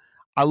arena.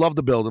 I love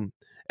the building.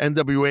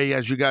 NWA,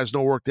 as you guys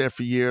know, worked there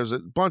for years. A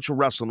bunch of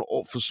wrestling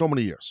for so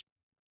many years.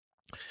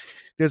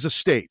 There's a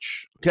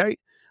stage, okay?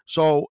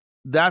 So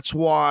that's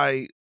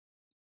why,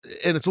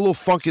 and it's a little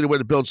funky the way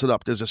the building's set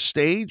up. There's a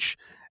stage,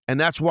 and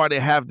that's why they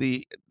have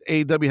the,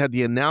 AEW had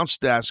the announce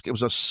desk. It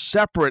was a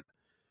separate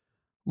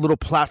little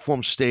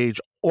platform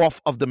stage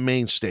off of the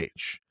main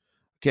stage.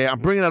 Okay, I'm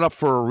bringing that up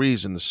for a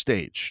reason, the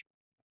stage.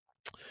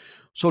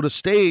 So the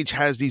stage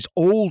has these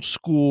old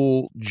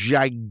school,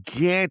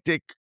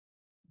 gigantic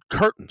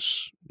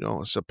curtains. You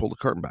know, I said pull the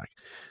curtain back.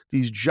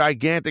 These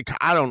gigantic,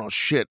 I don't know,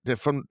 shit. They're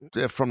from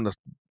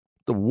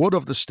the wood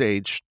of the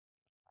stage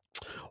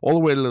all the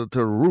way to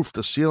the roof,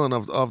 the ceiling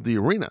of the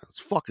arena.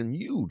 It's fucking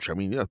huge. I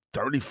mean,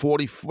 30,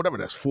 40, whatever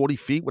that's 40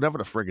 feet, whatever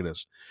the frig it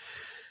is.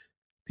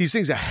 These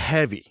things are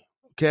heavy,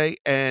 okay?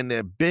 And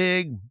they're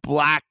big,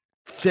 black,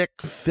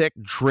 thick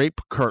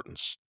drape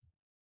curtains.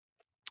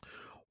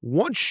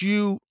 Once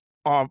you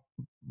are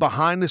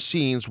behind the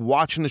scenes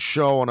watching the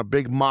show on a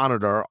big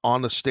monitor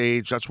on the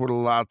stage, that's what a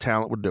lot of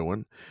talent were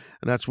doing.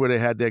 And that's where they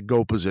had their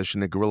go position,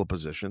 their gorilla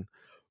position.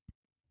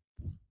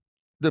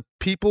 The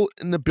people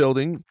in the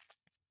building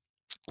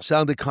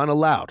sounded kind of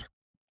loud.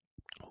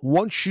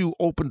 Once you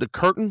opened the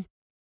curtain,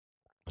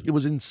 it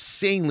was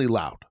insanely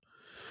loud.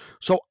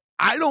 So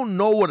I don't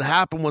know what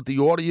happened with the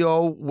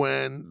audio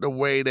when the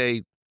way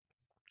they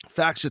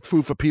faxed it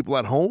through for people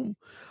at home.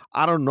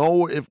 I don't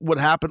know what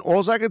happened.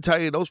 All I can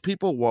tell you, those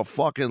people were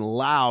fucking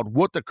loud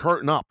with the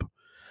curtain up.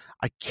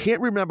 I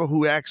can't remember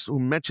who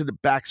mentioned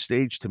it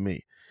backstage to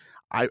me.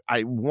 I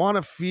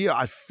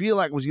feel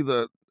like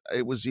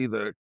it was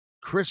either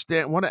Chris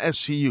one of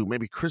SCU,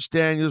 maybe Chris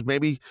Daniels,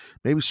 maybe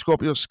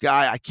Scorpio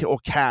Sky, or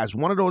Kaz,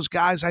 one of those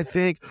guys, I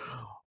think,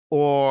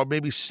 or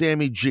maybe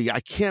Sammy G. I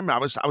can't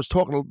remember. I was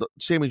talking to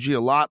Sammy G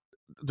a lot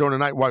during the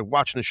night while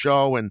watching the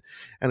show, and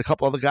a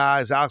couple other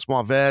guys, Alex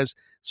Marvez.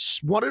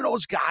 One of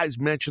those guys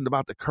mentioned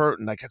about the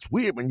curtain. Like, it's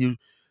weird when you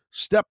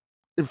step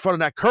in front of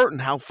that curtain,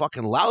 how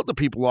fucking loud the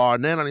people are.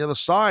 And then on the other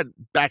side,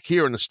 back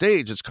here in the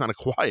stage, it's kind of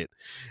quiet.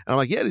 And I'm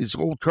like, yeah, these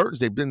old curtains,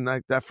 they've been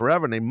like that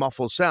forever, and they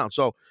muffle sound.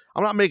 So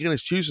I'm not making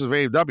excuses of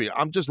AEW.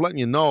 I'm just letting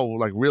you know,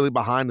 like, really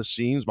behind the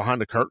scenes, behind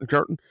the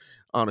curtain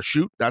on a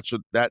shoot. That's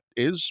what that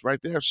is right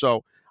there.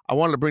 So I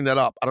wanted to bring that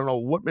up. I don't know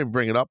what made me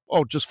bring it up.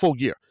 Oh, just Full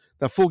Gear.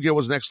 That Full Gear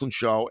was an excellent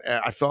show.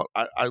 I felt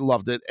I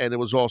loved it, and it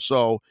was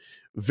also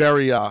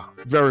very,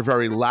 very,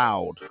 very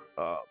loud,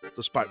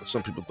 despite what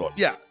some people thought.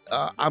 Yeah,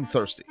 I'm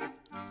thirsty.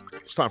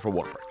 It's time for a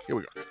water break. Here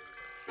we go.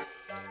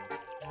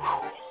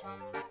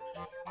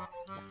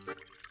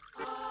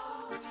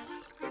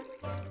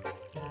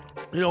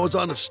 You know, I was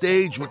on the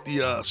stage with the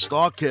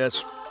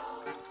StarCast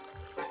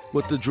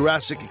with the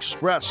Jurassic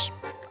Express.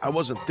 I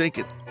wasn't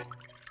thinking.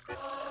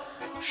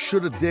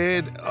 Should have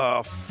did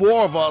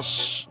 4 of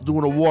us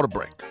doing a water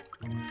break.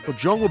 But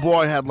Jungle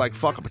Boy had like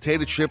fucking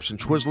potato chips and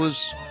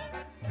Twizzlers,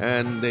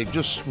 and they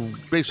just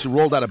basically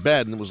rolled out of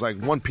bed, and it was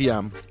like 1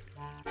 p.m.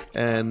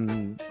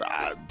 And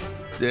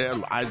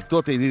I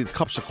thought they needed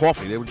cups of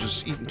coffee. They were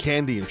just eating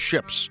candy and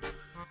chips.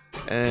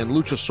 And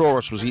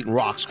Luchasaurus was eating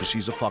rocks because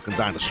he's a fucking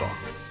dinosaur.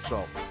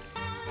 So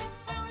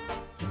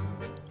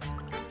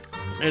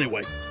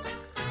Anyway,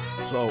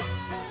 so, all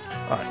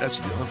right, that's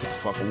the deal. Let's get the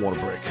fucking water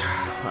break.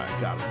 All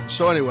right, got it.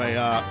 So anyway,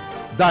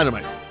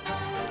 Dynamite.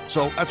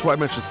 So that's why I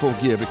mentioned Full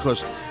Gear,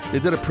 because they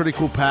did a pretty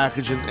cool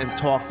package and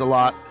talked a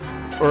lot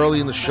early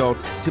in the show,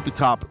 tippy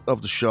top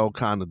of the show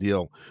kind of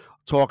deal,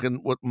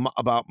 talking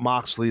about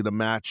Moxley, the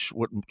match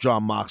with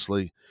John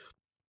Moxley,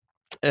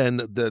 and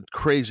the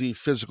crazy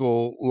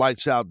physical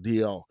lights out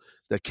deal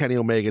that Kenny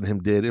Omega and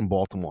him did in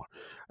Baltimore.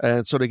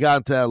 And so they got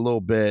into that a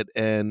little bit,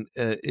 and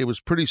it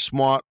was pretty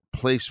smart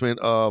placement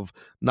of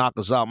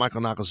Michael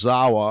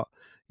Nakazawa,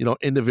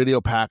 in the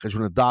video package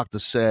when the doctor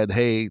said,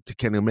 hey, to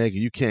Kenny Omega,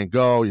 you can't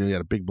go. You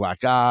had a big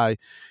black eye.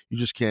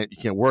 You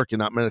can't work. You're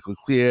not medically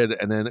cleared.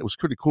 And then it was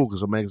pretty cool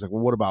because Omega's like,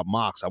 well, what about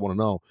Mox? I want to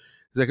know.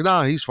 He's like,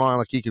 no, he's fine.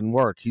 Like, he can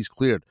work. He's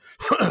cleared.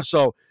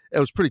 So it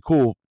was pretty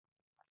cool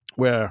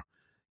where,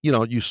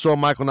 you saw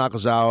Michael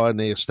Nakazawa and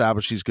they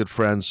established he's good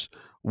friends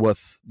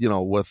with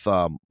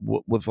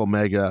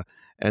Omega.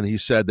 And he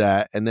said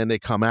that, and then they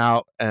come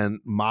out,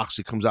 and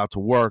Moxley comes out to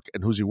work,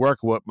 and who's he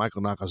working with?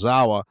 Michael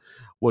Nakazawa,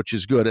 which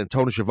is good. And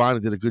Tony Schiavone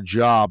did a good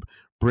job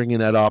bringing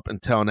that up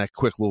and telling that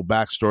quick little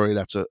backstory.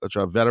 That's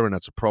a veteran,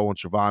 that's a pro in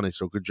Schiavone,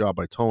 so good job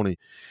by Tony.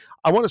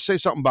 I want to say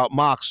something about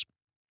Mox.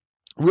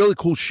 Really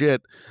cool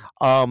shit.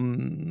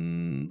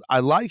 I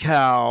like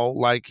how,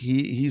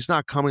 he's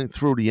not coming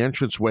through the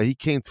entranceway. He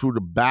came through the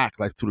back,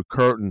 through the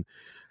curtain,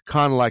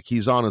 kind of like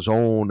he's on his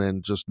own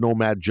and just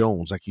Nomad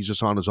Jones, like he's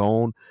just on his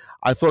own.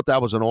 I thought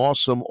that was an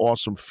awesome,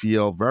 awesome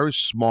feel. Very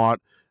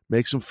smart.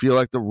 Makes him feel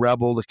like the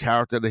rebel, the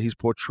character that he's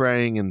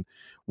portraying and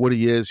what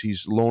he is.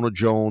 He's Lona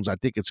Jones. I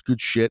think it's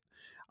good shit.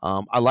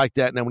 I like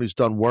that. And then when he's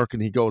done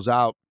working, he goes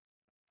out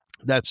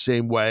that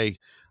same way.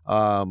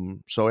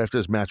 So after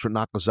his match with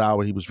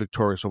Nakazawa, he was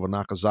victorious over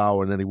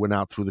Nakazawa, and then he went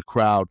out through the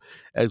crowd,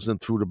 exiting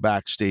through the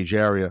backstage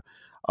area.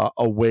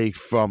 Away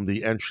from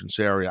the entrance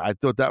area. I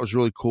thought that was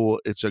really cool.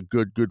 It's a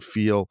good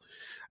feel.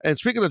 And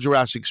speaking of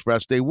Jurassic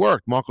Express, they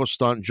worked. Marco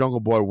Stunt, Jungle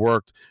Boy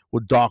worked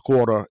with Dark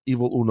Order,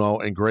 Evil Uno,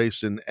 and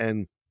Grayson.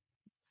 And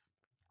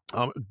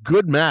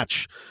good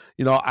match.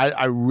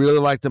 I really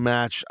like the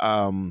match.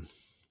 I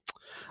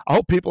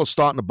hope people are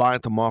starting to buy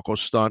into Marco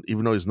Stunt,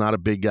 even though he's not a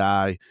big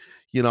guy.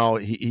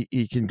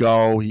 He can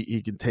go.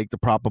 He can take the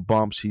proper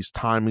bumps. His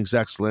timing's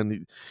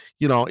excellent.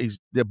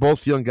 They're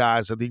both young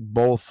guys. I think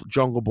both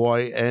Jungle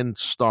Boy and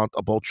Stunt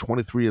are both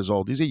 23 years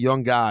old. These are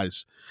young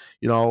guys,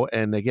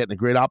 and they're getting a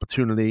great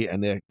opportunity.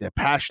 And they're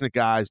passionate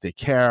guys. They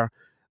care.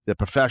 They're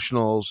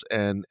professionals,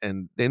 and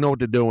they know what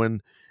they're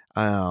doing.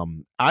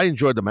 I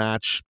enjoyed the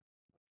match.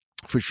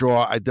 For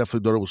sure, I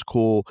definitely thought it was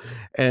cool.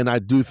 And I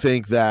do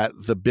think that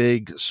the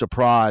big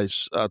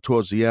surprise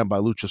towards the end by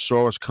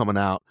Luchasaurus coming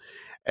out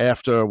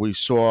after we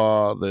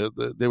saw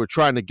they were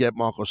trying to get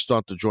Marco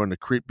Stunt to join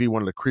be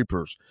one of the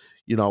creepers,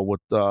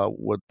 with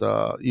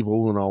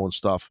Evil Uno and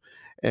stuff.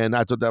 And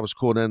I thought that was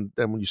cool. And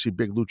then when you see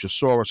big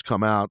Luchasaurus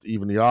come out,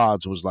 even the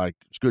odds, it was like,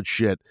 it's good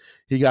shit.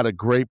 He got a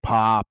great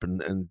pop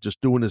and just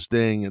doing his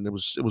thing. And it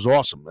was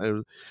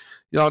awesome.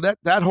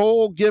 That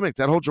whole gimmick,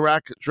 that whole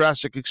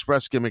Jurassic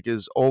Express gimmick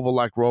is over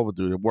like Rover,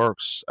 dude. It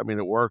works. I mean,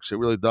 it works. It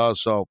really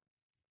does. So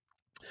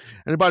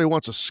anybody who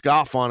wants to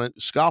scoff on it,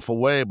 scoff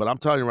away. But I'm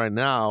telling you right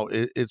now,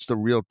 it's the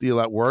real deal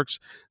that works.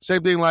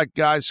 Same thing like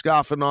guys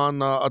scoffing on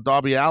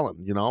Darby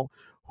Allin,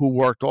 who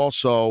worked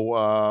also.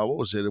 What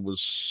was it? It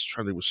was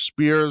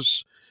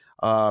Spears,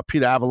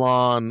 Pete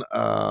Avalon,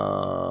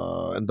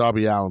 and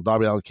Darby Allin.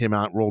 Darby Allin came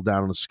out and rolled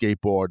down on a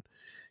skateboard.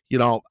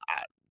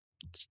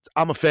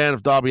 I'm a fan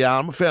of Darby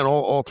Allin. I'm a fan of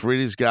all three of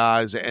these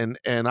guys, and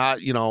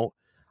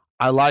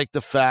I like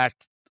the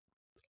fact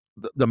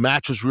the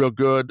match was real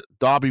good.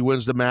 Darby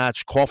wins the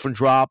match. Coffin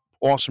drop.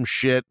 Awesome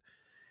shit.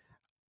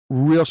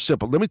 Real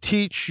simple. Let me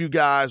teach you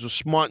guys or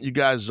smarten you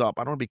guys up.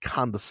 I don't want to be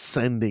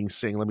condescending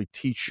saying, let me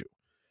teach you.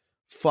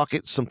 Fuck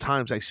it.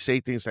 Sometimes I say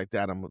things like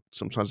that.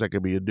 Sometimes I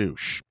could be a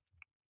douche.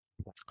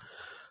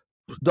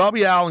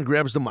 Darby Allin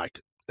grabs the mic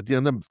at the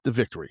end of the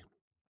victory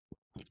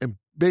and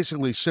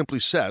basically simply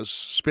says,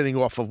 spinning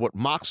off of what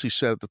Moxley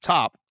said at the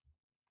top,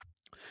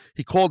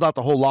 he called out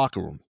the whole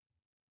locker room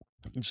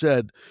and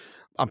said,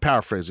 I'm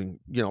paraphrasing,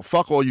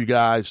 fuck all you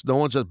guys. No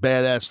one's as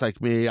badass like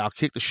me. I'll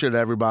kick the shit out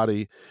of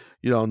everybody.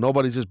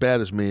 Nobody's as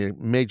bad as me.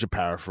 Major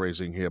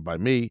paraphrasing here by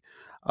me.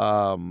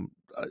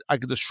 I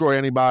could destroy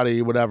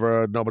anybody,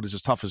 whatever. Nobody's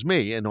as tough as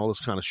me, and all this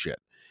kind of shit.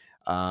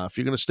 If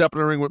you're going to step in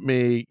the ring with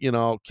me,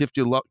 kiss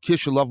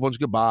your loved ones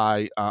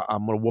goodbye.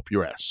 I'm going to whoop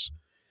your ass.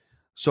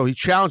 So he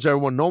challenged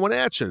everyone. No one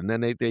answered. And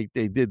then they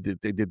did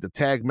the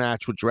tag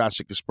match with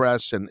Jurassic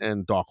Express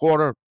and Dark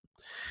Order.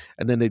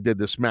 And then they did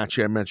this match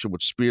I mentioned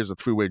with Spears, the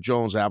three-way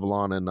Jones,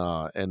 Avalon,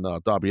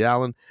 and Darby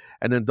Allin.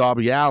 And then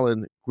Darby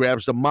Allin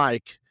grabs the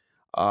mic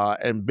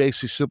and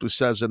basically simply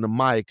says in the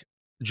mic,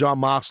 John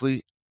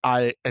Moxley,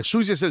 as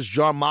soon as he says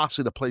John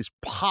Moxley, the place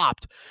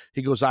popped.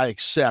 He goes, I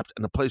accept.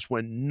 And the place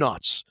went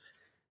nuts.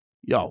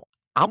 Yo,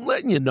 I'm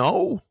letting you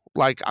know.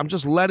 I'm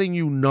just letting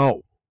you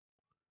know.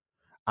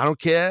 I don't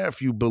care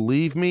if you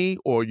believe me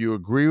or you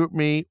agree with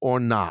me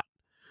or not.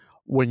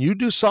 When you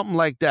do something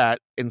like that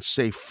and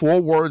say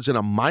 4 words in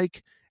a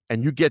mic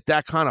and you get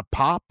that kind of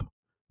pop,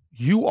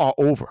 you are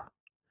over.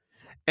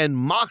 And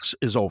Mox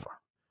is over.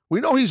 We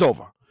know he's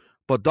over,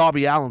 but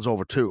Darby Allin's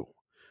over too.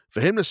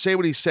 For him to say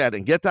what he said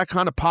and get that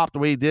kind of pop the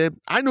way he did,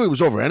 I knew he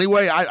was over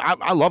anyway.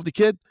 I love the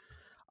kid.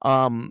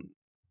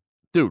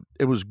 Dude,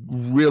 it was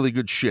really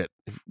good shit.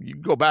 If you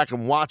go back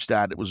and watch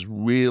that, it was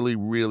really,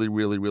 really,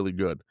 really, really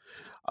good.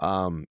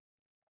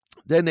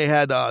 Then they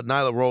had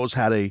Nyla Rose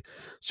had a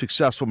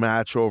successful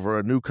match over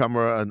a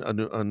newcomer,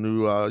 a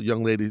new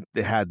young lady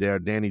they had there,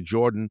 Danny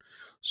Jordan.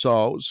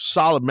 So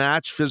solid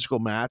match, physical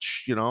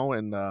match,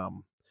 and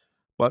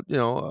but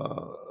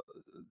Nyla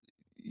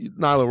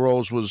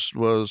Rose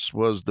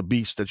was the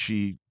beast that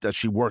she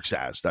works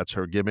as. That's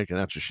her gimmick, and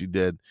that's what she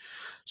did.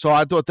 So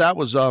I thought that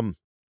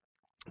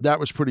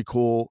was pretty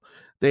cool.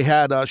 They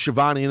had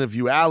Shivani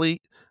interview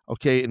Ali,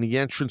 in the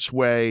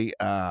entranceway.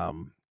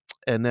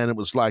 And then it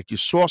was like you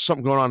saw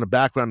something going on in the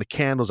background, the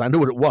candles. I knew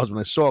what it was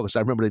when I saw it because I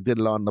remember they did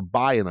it on the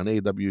buy-in on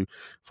AEW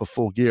for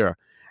Full Gear.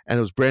 And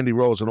it was Brandy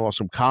Rose and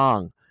Awesome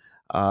Kong.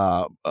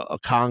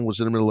 Kong was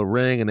in the middle of the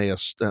ring, and there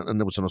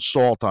was an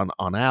assault on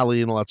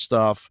Ali and all that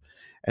stuff.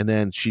 And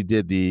then she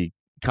did the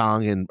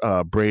Kong and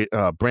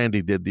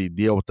Brandy did the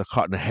deal with the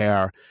cutting the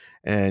hair,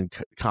 and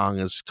Kong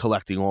is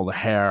collecting all the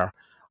hair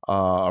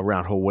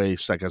around her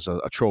waist like as a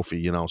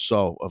trophy,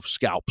 so of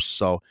scalps.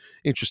 So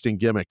interesting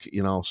gimmick,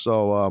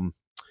 So,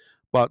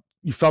 but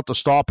you felt the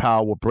star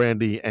power with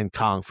Brandy and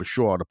Kong for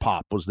sure. The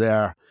pop was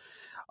there.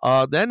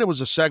 Then there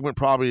was a segment,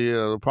 probably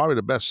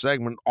the best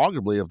segment,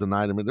 arguably, of the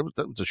night. I mean,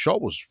 the show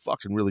was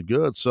fucking really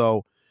good.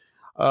 So,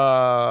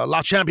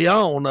 La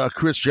Champion,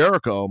 Chris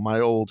Jericho, my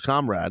old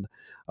comrade,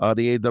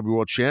 the AEW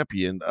World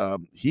Champion,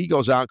 he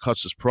goes out and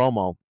cuts his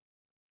promo,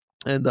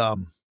 and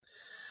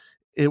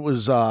it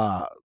was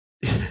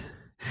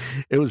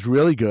it was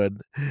really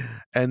good.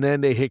 And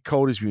then they hit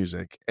Cody's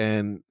music,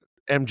 and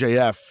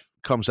MJF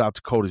comes out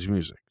to Cody's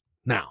music.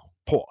 Now,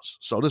 pause.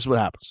 So this is what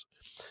happens.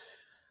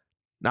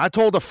 Now, I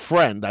told a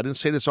friend, I didn't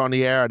say this on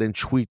the air, I didn't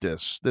tweet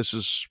this. This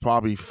is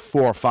probably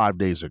 4 or 5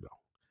 days ago.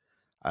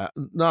 The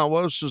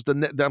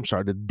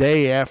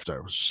day after.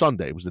 It was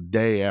Sunday. It was the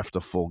day after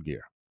Full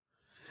Gear.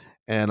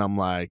 And I'm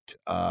like,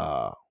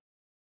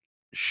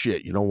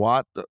 shit, you know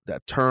what?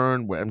 That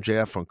turn with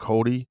MJF on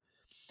Cody,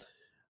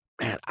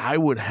 man, I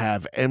would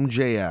have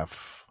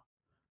MJF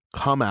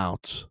come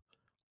out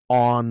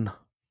on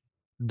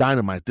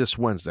Dynamite this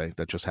Wednesday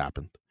that just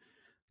happened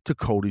to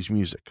Cody's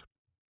music.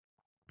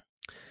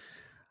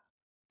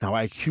 Now,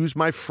 I accused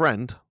my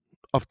friend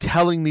of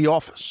telling the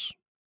office,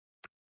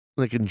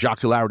 like in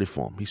jocularity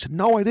form. He said,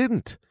 no, I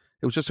didn't.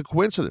 It was just a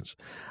coincidence.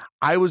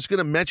 I was going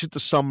to mention to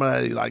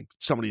somebody,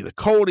 either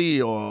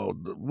Cody or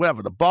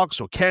whoever, the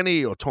Bucks or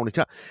Kenny or Tony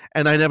Khan,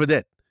 and I never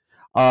did.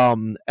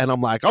 And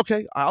I'm like,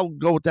 okay, I'll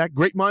go with that.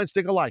 Great minds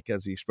think alike,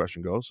 as the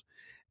expression goes.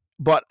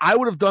 But I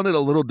would have done it a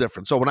little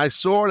different. So when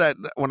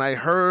I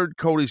heard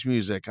Cody's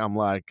music, I'm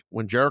like,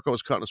 when Jericho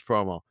was cutting his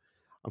promo,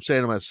 I'm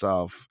saying to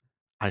myself,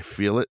 I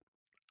feel it.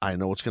 I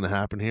know what's going to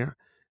happen here.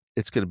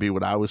 It's going to be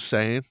what I was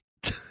saying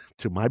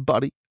to my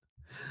buddy.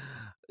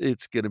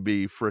 It's going to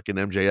be freaking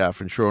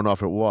MJF. And sure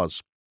enough, it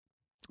was.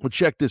 But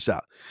check this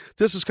out.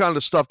 This is kind of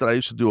the stuff that I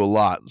used to do a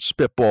lot,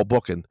 spitball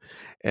booking,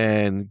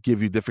 and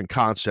give you different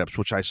concepts,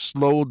 which I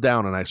slowed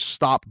down and I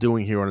stopped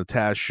doing here on the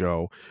Taz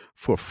Show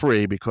for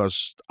free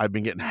because I've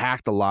been getting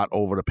hacked a lot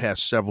over the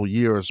past several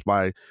years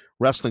by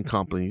wrestling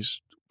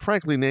companies,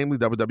 frankly, namely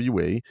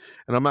WWE.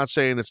 And I'm not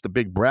saying it's the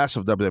big brass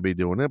of WWE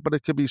doing it, but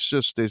it could be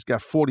just they've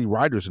got 40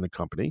 writers in the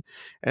company,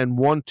 and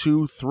 1,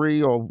 2,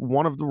 3, or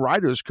one of the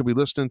writers could be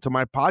listening to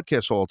my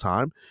podcast all the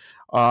time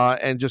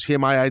and just hear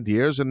my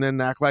ideas and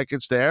then act like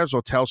it's theirs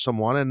or tell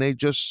someone, and they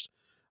just,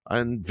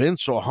 and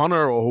Vince or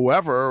Hunter or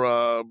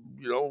whoever,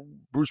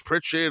 Bruce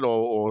Pritchard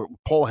or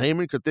Paul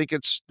Heyman could think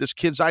it's this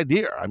kid's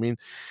idea. I mean,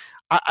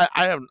 I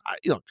have,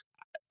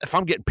 if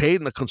I'm getting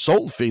paid in a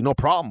consultant fee, no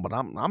problem, but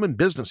I'm in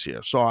business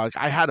here. So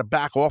I had to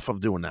back off of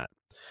doing that.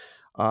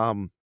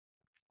 I'm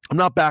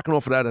not backing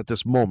off of that at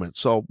this moment.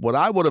 So what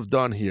I would have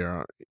done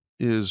here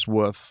is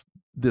with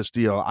this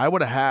deal, I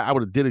would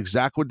have did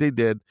exactly what they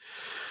did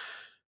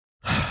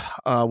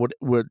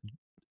with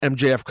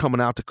MJF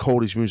coming out to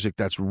Cody's music.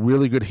 That's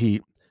really good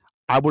heat.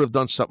 I would have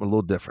done something a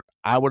little different.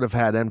 I would have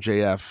had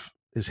MJF,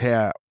 his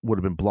hair would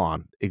have been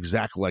blonde,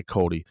 exactly like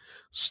Cody.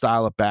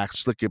 Style it back,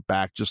 slick it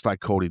back, just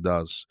like Cody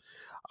does.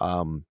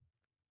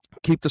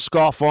 Keep the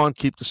scarf on,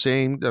 keep the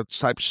same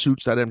type of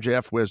suits that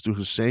MJF wears, do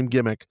his same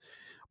gimmick,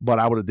 but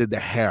I would have did the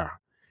hair.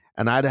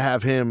 And I would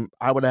have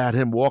had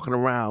him walking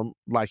around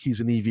like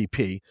he's an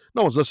EVP.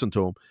 No one's listening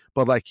to him,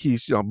 but like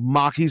he's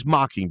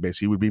mocking,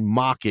 basically. He would be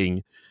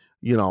mocking,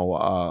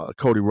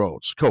 Cody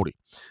Rhodes,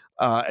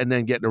 and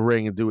then get in the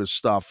ring and do his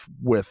stuff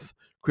with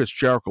Chris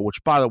Jericho,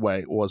 which, by the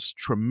way, was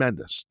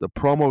tremendous. The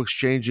promo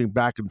exchanging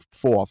back and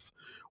forth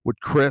with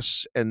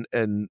Chris and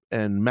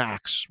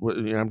Max,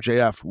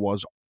 MJF,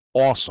 was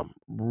awesome.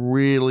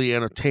 Really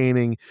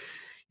entertaining.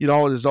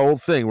 There's the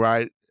old thing,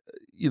 right?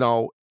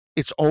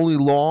 It's only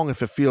long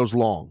if it feels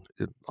long.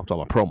 I'm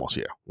talking about promos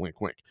here.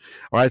 Wink, wink.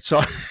 All right.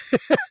 So,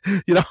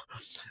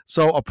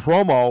 so a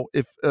promo,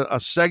 if a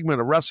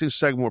wrestling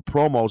segment with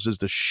promos is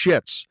the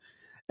shits,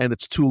 and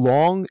it's too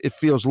long, it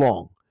feels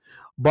long.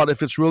 But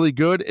if it's really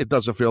good, it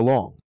doesn't feel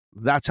long.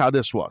 That's how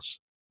this was.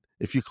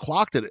 If you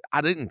clocked it,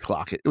 I didn't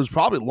clock it. It was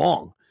probably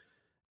long.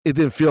 It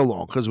didn't feel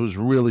long because it was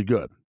really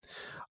good.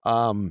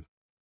 And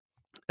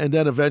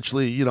then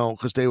eventually,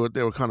 because they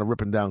were kind of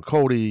ripping down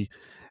Cody,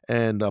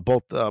 and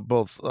both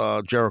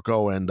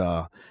Jericho and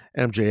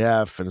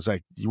MJF, and it's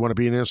like, you want to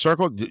be in a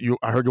circle?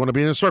 I heard you want to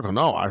be in a circle.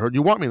 No, I heard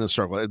you want me in a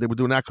circle. They were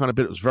doing that kind of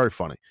bit. It was very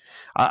funny.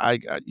 I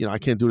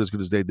can't do it as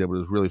good as they did, but it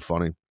was really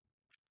funny.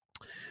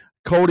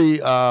 Cody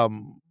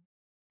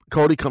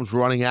comes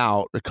running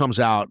out. It comes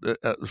out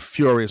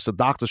furious. The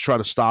doctors try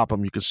to stop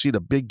him. You can see the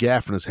big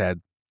gaff in his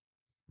head.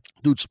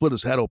 Dude split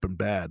his head open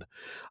bad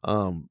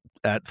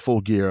at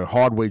Full Gear.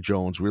 Hardway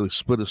Jones really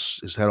split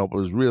his head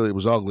open. It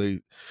was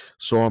ugly.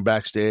 Saw him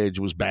backstage.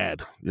 It was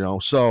bad,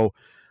 So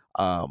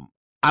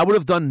I would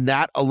have done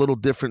that a little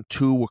different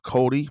too with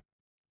Cody.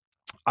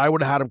 I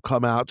would have had him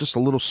come out, just a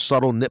little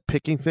subtle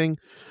nitpicking thing.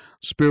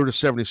 Spirit of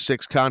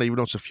 76 kind of, even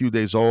though it's a few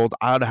days old.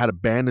 I would have had a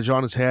bandage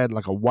on his head,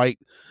 like a white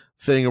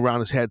thing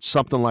around his head,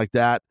 something like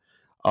that.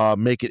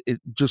 Make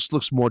it just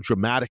looks more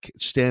dramatic.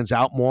 It stands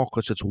out more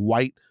because it's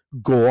white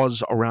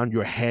gauze around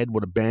your head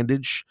with a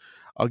bandage.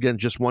 Again,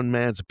 just one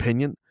man's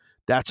opinion.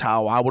 That's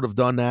how I would have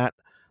done that.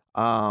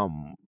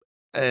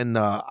 And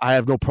I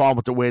have no problem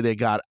with the way they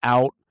got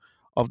out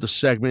of the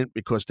segment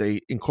because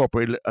they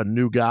incorporated a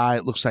new guy.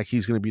 It looks like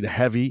he's going to be the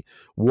heavy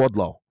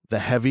Wardlow, the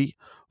heavy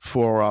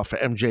for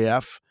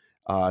MJF.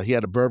 He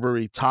had a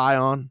Burberry tie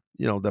on,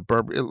 that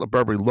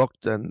Burberry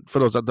looked. And for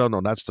those that don't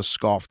know, that's the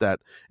scarf that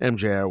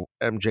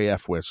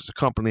MJF wears. It's a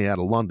company out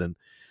of London.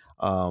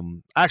 I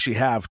actually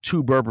have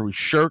 2 Burberry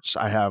shirts.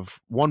 I have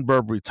 1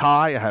 Burberry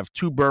tie. I have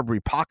 2 Burberry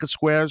pocket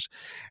squares.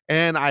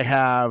 And I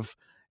have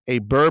a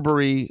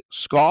Burberry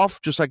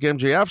scarf, just like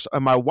MJF's.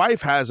 And my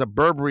wife has a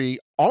Burberry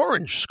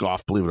orange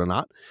scarf, believe it or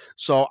not.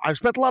 So I've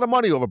spent a lot of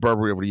money over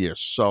Burberry over the years.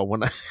 So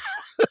when I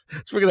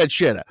figure that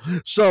shit out.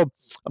 So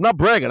I'm not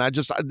bragging.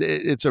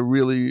 It's a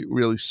really,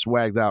 really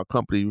swagged out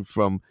company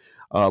from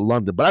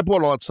London. But I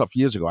bought all that stuff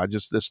years ago.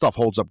 This stuff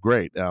holds up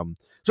great.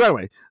 So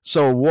anyway,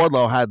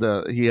 Wardlow had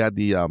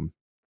the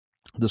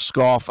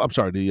scarf. I'm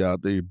sorry,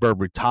 the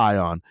Burberry tie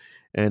on,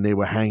 and they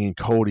were hanging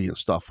Cody and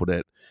stuff with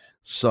it.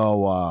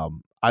 So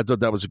I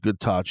thought that was a good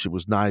touch. It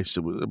was nice.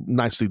 It was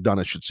nicely done,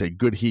 I should say.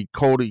 Good heat.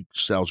 Cody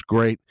sells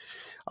great.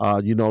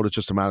 It's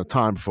just a matter of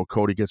time before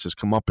Cody gets his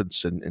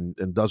comeuppance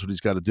and does what he's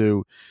got to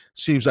do.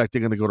 Seems like they're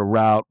going to go to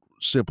route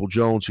Simple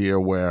Jones here,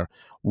 where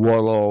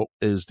Wardlow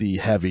is the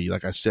heavy,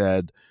 like I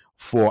said,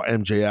 for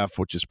MJF,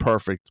 which is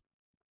perfect.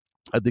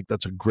 I think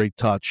that's a great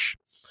touch.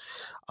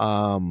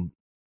 MJF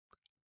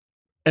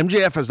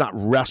has not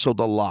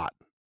wrestled a lot.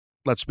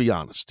 Let's be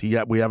honest.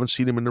 We haven't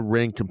seen him in the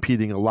ring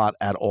competing a lot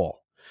at all.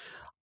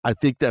 I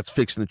think that's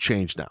fixing to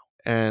change now.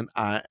 And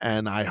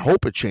I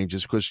hope it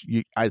changes because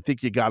I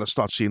think you got to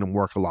start seeing him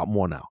work a lot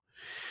more now.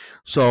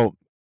 So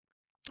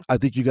I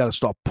think you got to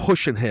start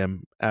pushing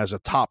him as a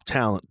top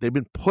talent. They've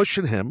been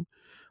pushing him,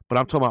 but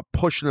I'm talking about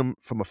pushing him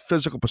from a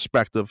physical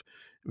perspective,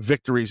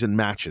 victories and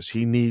matches.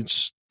 He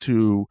needs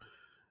to.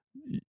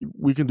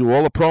 We can do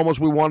all the promos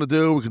we want to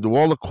do. We can do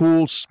all the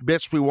cool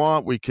bits we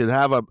want. We could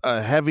have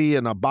a heavy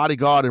and a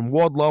bodyguard in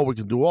Wardlow. We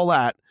can do all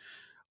that.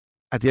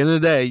 At the end of the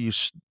day, you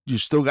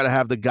still got to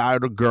have the guy or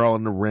the girl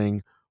in the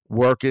ring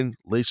working,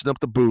 lacing up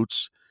the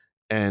boots,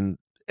 and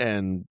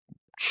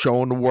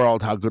showing the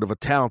world how good of a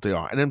talent they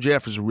are. And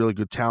MJF is a really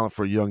good talent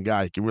for a young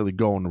guy. He can really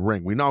go in the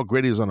ring. We know how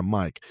great he is on the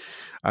mic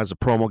as a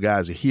promo guy,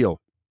 as a heel.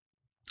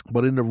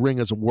 But in the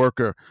ring as a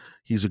worker,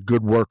 he's a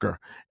good worker.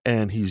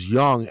 And he's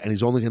young, and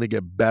he's only going to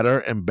get better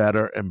and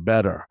better and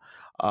better.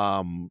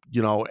 And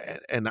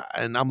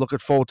I'm looking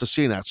forward to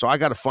seeing that. So I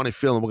got a funny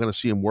feeling we're going to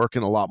see him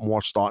working a lot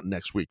more starting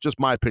next week. Just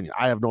my opinion.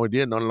 I have no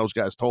idea. None of those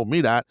guys told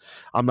me that.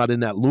 I'm not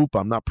in that loop.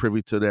 I'm not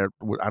privy to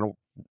I don't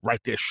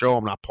write their show.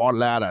 I'm not part of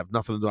that. I have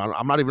nothing to do.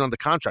 I'm not even under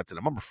contract to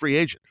them. I'm a free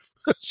agent.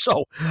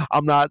 So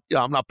I'm not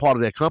part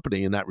of their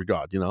company in that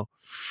regard,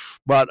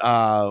 But,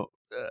 I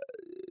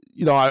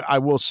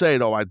will say,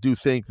 though, I do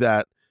think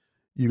that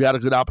you got a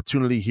good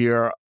opportunity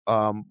here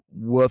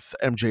with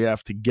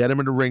MJF to get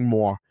him in the ring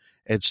more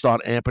and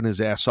start amping his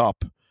ass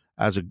up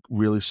as a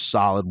really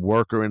solid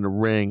worker in the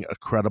ring, a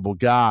credible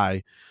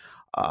guy.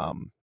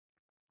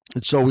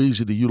 It's so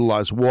easy to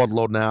utilize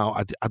Wardlow now.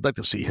 I'd like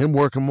to see him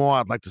working more.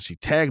 I'd like to see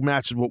tag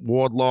matches with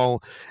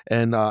Wardlow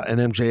and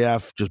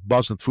MJF just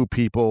buzzing through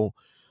people.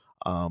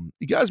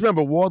 You guys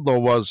remember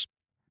Wardlow was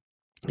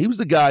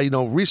the guy,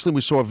 recently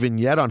we saw a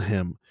vignette on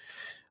him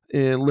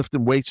in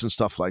lifting weights and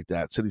stuff like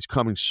that. Said he's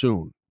coming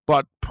soon.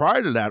 But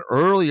prior to that,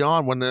 early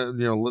on, when I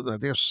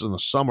think it was in the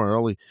summer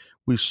early,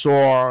 we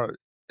saw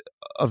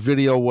a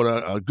video with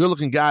a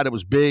good-looking guy that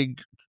was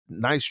big,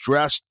 nice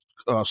dressed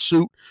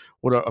suit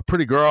with a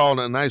pretty girl in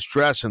a nice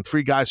dress, and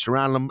 3 guys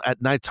surrounding him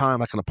at nighttime,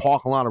 like in a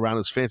parking lot around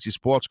his fancy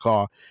sports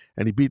car,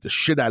 and he beat the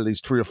shit out of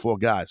these 3 or 4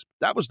 guys.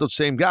 That was the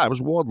same guy. It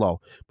was Wardlow.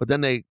 But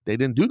then they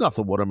didn't do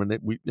nothing with him,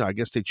 and I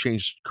guess they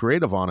changed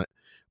creative on it.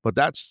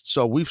 But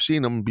so we've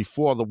seen him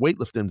before the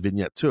weightlifting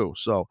vignette too.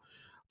 So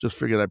just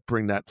figured I'd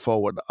bring that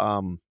forward.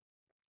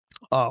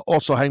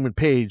 Also, Hangman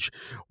Page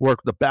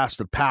worked the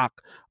Bastard Pac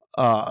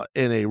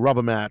in a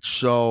rubber match.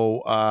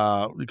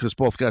 So because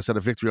both guys had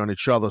a victory on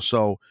each other.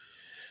 So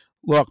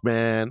look,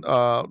 man,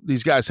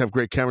 these guys have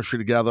great chemistry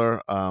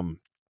together,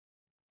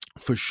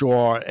 for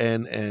sure,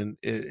 and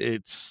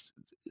it's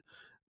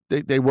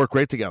they work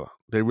great together.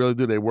 They really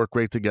do. They work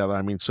great together.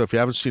 I mean, so if you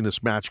haven't seen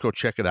this match, go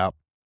check it out.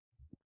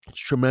 It's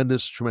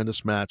tremendous,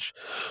 tremendous match.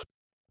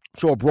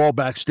 So a brawl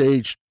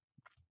backstage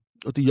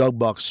with the Young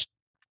Bucks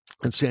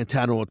and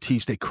Santana and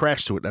Ortiz. They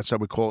crashed to it. That's how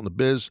we call it in the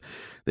biz.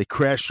 They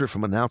crashed to it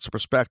from an announcer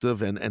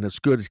perspective, and it's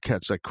good.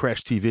 It's like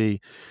Crash TV.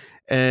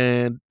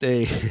 And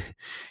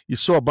you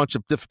saw a bunch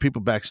of different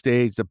people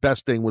backstage. The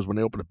best thing was when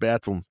they opened the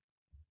bathroom.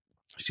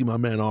 You see my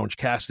man Orange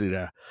Cassidy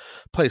there.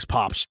 Place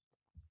pops.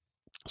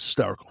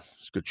 Hysterical.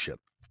 It's good shit.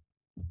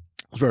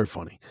 It's very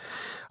funny.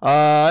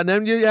 And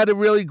then you had a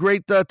really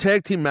great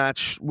tag team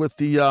match with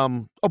the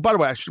oh, by the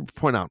way, I should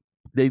point out,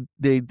 they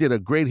did a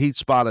great heat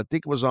spot. I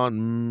think it was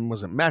on,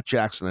 was it Matt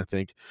Jackson, I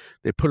think.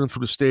 They put him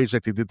through the stage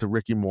like they did to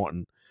Ricky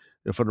Morton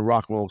from the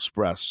Rock and Roll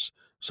Express.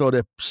 So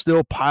they're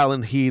still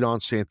piling heat on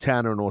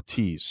Santana and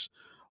Ortiz,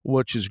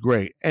 which is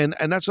great. And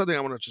that's something I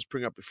want to just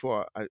bring up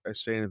before I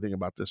say anything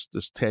about this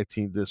tag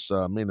team, this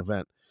main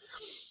event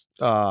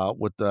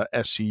with the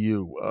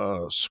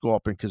SCU,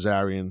 Scorpion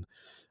Kazarian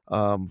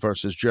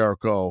versus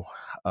Jericho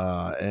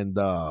and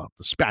the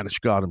Spanish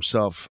God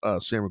himself,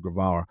 Sammy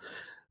Guevara.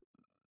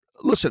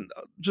 Listen,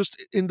 just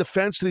in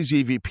defense of these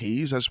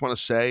EVPs, I just want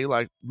to say,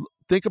 like,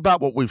 think about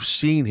what we've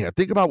seen here.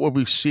 Think about what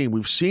we've seen.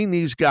 We've seen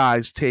these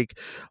guys take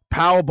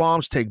power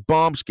bombs, take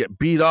bumps, get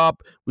beat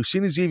up. We've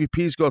seen these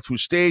EVPs go through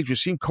stage. We've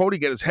seen Cody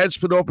get his head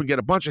split open, get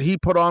a bunch of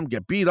heat put on him,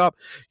 get beat up.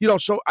 You know,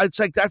 so it's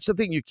like that's the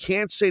thing. You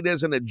can't say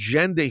there's an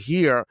agenda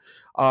here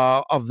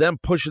of them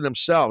pushing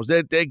themselves.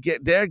 They're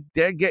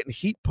getting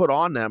heat put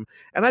on them,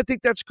 and I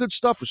think that's good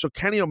stuff. So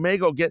Kenny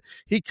Omega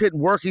he couldn't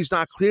work. He's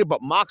not clear,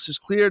 but Mox is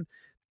cleared.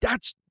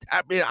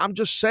 I'm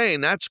just saying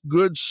that's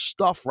good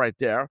stuff right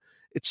there.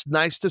 It's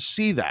nice to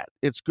see that.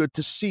 It's good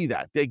to see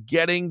that. They're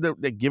giving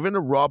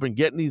the rub and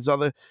getting these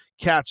other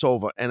cats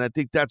over, and I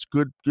think that's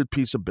good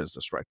piece of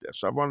business right there.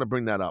 So I wanted to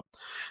bring that up.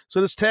 So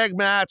this tag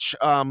match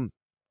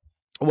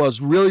was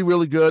really,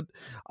 really good.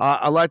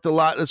 I liked it a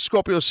lot.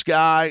 Scorpio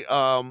Sky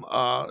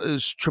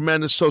is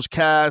tremendous. So's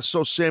Cass.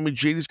 So's Sammy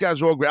G. These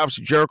guys are all great.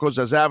 Obviously, Jericho's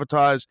as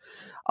advertised.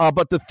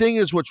 But the thing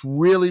is, what's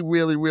really,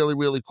 really, really,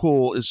 really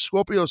cool is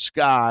Scorpio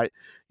Sky,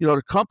 you know,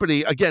 the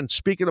company, again,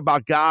 speaking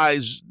about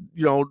guys,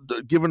 you know,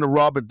 giving the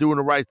rub and doing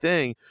the right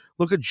thing.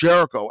 Look at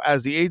Jericho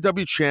as the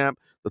AEW champ,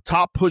 the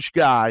top push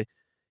guy.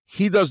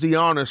 He does the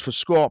honors for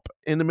Scorp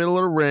in the middle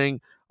of the ring,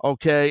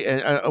 okay,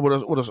 and with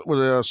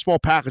a small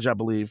package, I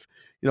believe.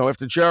 You know,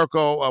 after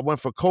Jericho went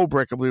for code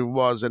break, I believe it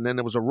was, and then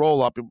there was a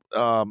roll up.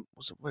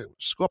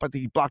 Scorp, I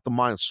think he blocked the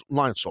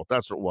lion salt.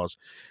 That's what it was,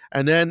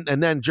 and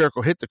then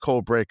Jericho hit the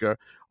code breaker.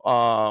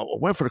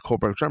 Went for the code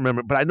breaker. I'm trying to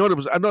remember, but I know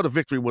the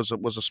victory was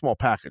a small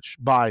package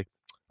by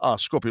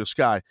Scorpio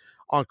Sky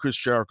on Chris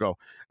Jericho,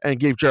 and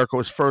gave Jericho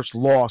his first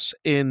loss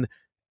in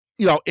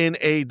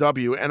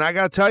AEW. And I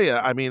gotta tell you,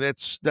 I mean,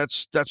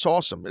 that's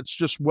awesome. It's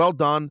just well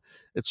done.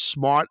 It's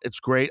smart.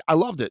 It's great. I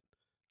loved it.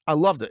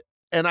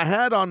 And I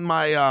had on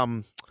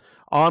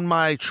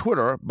my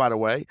Twitter, by the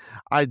way,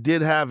 I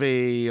did have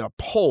a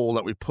poll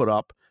that we put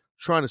up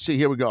trying to see.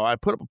 Here we go. I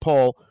put up a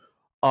poll.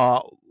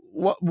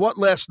 What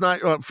last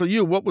night for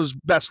you? What was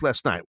best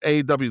last night?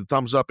 AEW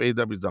thumbs up,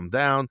 AEW thumbs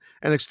down.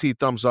 NXT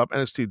thumbs up,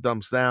 NXT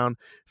thumbs down.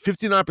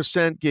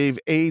 59% gave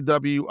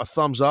AEW a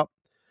thumbs up.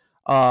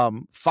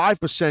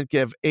 5%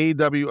 gave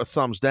AEW a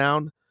thumbs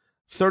down.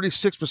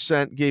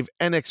 36% gave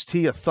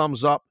NXT a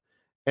thumbs up.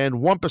 And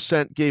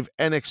 1% gave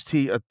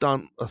NXT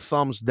a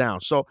thumbs down.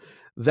 So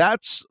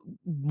that's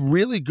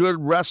really good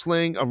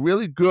wrestling,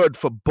 really good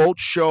for both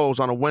shows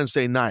on a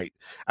Wednesday night.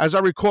 As I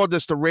record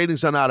this, the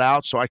ratings are not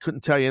out, so I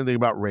couldn't tell you anything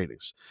about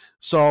ratings.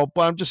 So,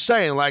 but I'm just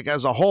saying, like,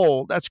 as a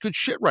whole, that's good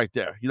shit right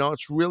there. You know,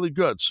 it's really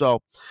good.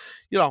 So,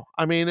 you know,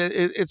 I mean,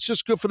 it's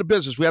just good for the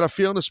business. We had a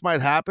feeling this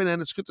might happen, and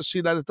it's good to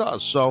see that it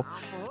does. So,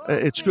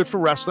 it's good for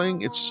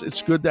wrestling.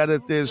 It's good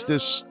that there's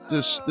this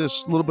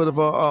little bit of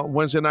a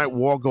Wednesday night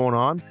war going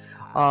on.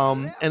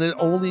 And it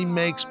only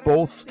makes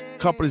both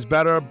companies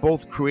better,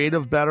 both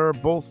creative better,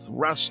 both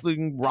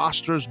wrestling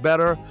rosters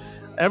better,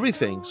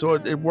 everything. So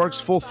it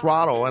works full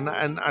throttle. And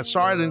I'm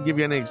sorry I didn't give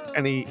you any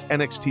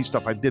NXT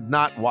stuff. I did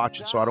not watch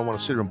it, so I don't want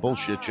to sit here and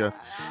bullshit you.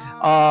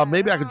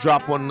 Maybe I could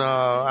drop one.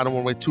 I don't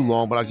want to wait too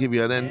long, but I'll give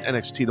you an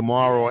NXT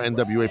tomorrow or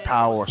NWA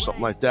Power or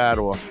something like that,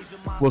 or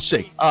we'll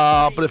see.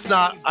 But if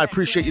not, I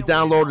appreciate you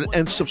downloading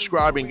and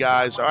subscribing,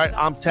 guys. All right,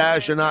 I'm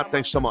Taz. You're not.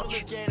 Thanks so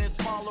much.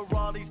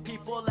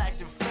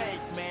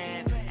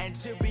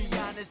 To be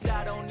honest,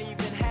 I don't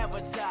even have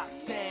a top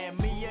 10.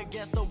 Me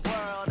against the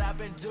world, I've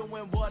been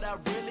doing what I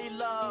really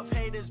love.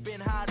 Haters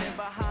been hiding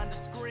behind the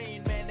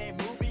screen, man, they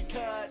movie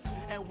cuts.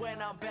 And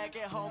when I'm back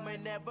at home,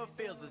 it never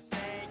feels the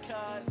same,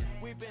 cause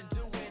we've been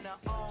doing our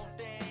own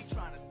thing,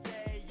 trying to